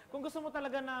natin, kung gusto mo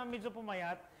talaga na medyo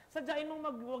pumayat, sadyain mong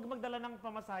huwag magdala ng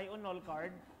pamasahe o null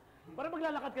card para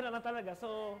maglalakad ka na talaga.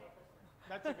 So,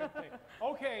 that's a good thing.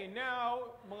 Okay,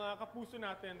 now, mga kapuso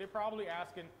natin, they're probably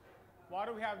asking, why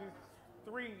do we have these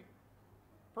 3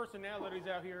 personalities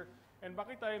out here? And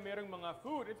bakit tayo merong mga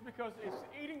food? It's because it's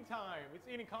eating time. It's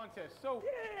eating contest. So,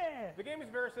 the game is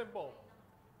very simple.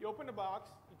 You open the box,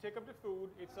 you take up the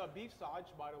food. It's a beef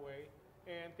sausage, by the way.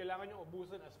 And kailangan nyo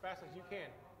ubusan as fast as you can.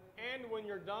 And when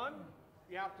you're done,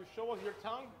 you have to show us your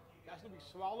tongue. It has to be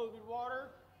swallowed with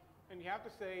water. And you have to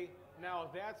say,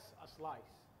 now that's a slice.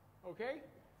 Okay?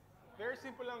 Very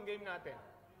simple lang game natin.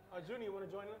 Juni, you want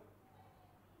to join us?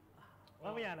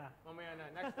 mamaya na. Mamaya na.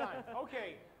 Next time.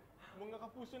 Okay. Mga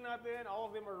kapuso natin, all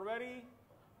of them are ready.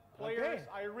 Players,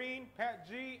 Okay. Irene, Pat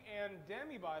G, and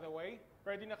Demi, by the way.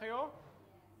 Ready na kayo?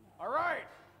 All right.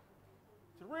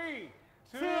 3,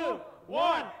 2,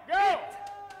 1, go!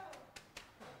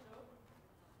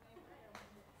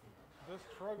 The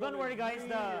struggle Don't worry is guys,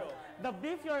 real. the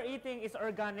beef you're eating is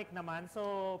organic naman.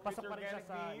 So, It's pasok pa rin siya organic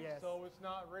sa, beef, yes. so it's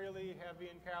not really heavy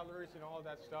in calories and all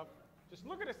that stuff. Just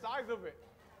look at the size of it.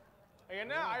 And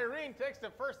now Irene takes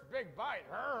the first big bite.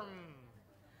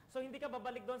 So, hindi ka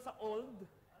babalik doon sa old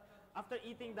after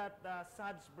eating that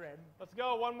saj bread. Let's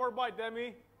go. One more bite,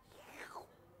 Demi.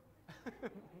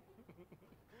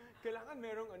 Kailangan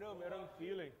merong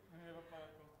feeling.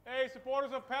 Hey,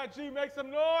 supporters of Pat G, make some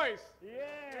noise!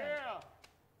 Yeah!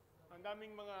 Ang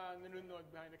daming mga nanonood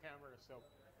behind the camera, so,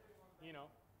 you know.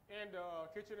 And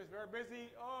kitchen is very busy.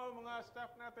 Oh, mga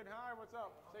staff natin, hi, what's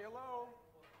up? Say hello.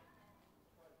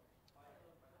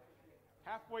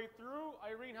 Halfway through,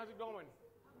 Irene, how's it going?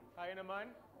 Kaya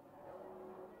naman?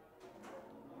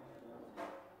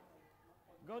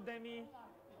 Go, Demi.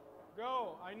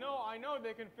 Go. I know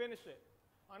they can finish it.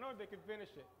 I know they can finish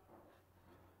it.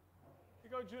 You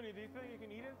go, Junie, do you think you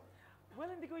can eat it? Well,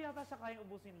 hindi ko yata siya kayang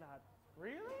ubusin lahat.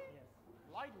 Really? Yes.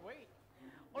 Lightweight.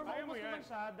 Or Kaya mo maubos mo yan. lang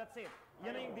siya, that's it.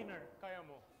 Yan na yung dinner. Kaya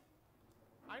mo.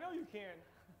 I know you can.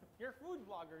 You're a food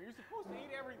vlogger. You're supposed to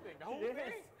eat everything. The whole Yes.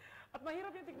 thing. At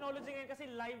mahirap yung technology ngayon kasi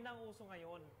live na ang uso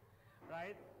ngayon.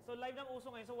 Right? So live na ang uso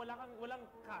ngayon, so walang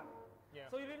cut. Yeah.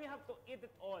 So you really have to eat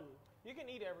it all. You can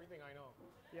eat everything, I know.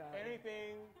 Yeah.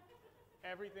 Anything,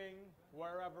 everything,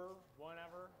 wherever,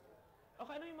 whenever.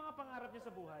 Okay, ano yung mga pangarap niyo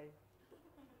sa buhay?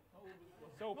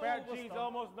 So Pat Maubos G's to.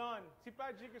 almost done. Si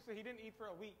Pat G kasi he didn't eat for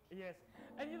a week. Yes.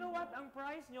 And you know what? Ang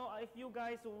prize nyo, if you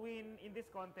guys win in this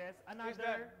contest, Is another...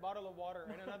 that bottle of water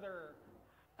and another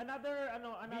Another...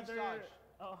 Beef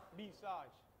Oh. beef sausage.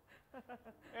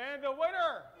 And the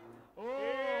winner Oh,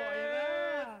 is...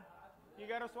 yeah. You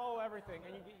gotta swallow everything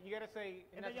and you gotta say,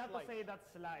 And then you have to say that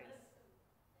slice.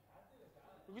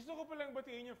 Gusto ko palang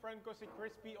batiin yung friend ko si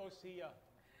Crispy Osia.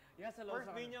 Yes, hello. First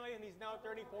linya ngayon, he's now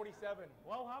turning 47.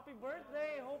 Wow, happy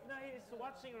birthday. Hope na he is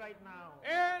watching right now.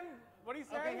 And, what do you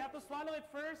say? Okay, you have to swallow it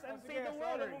first and say the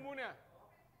swallow word. mo muna.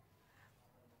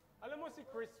 Alam mo si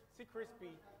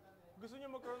Crispy, gusto niya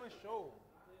magkaroon ng show.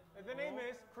 And the name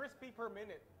is Crispy Per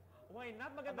Minute. Why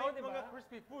not? Maganda About yun, diba? mga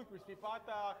crispy food, crispy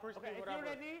pata, crispy Okay, if whatever.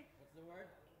 you're ready. What's the word?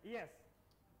 Yes.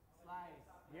 Slice.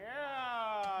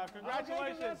 Yeah!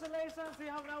 Congratulations! Okay, congratulations. We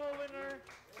have now a winner.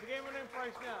 Bigay mo na yung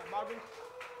price niya. Bagong,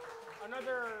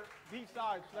 another beef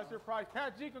sausage. That's your price.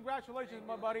 Pat G, congratulations,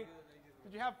 my buddy.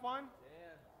 Did you have fun?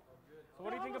 Yeah. So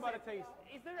what do you think about the taste?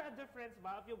 Is there a difference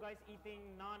ba of you guys eating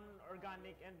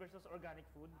non-organic and versus organic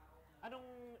food?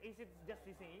 Is it just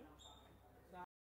the same?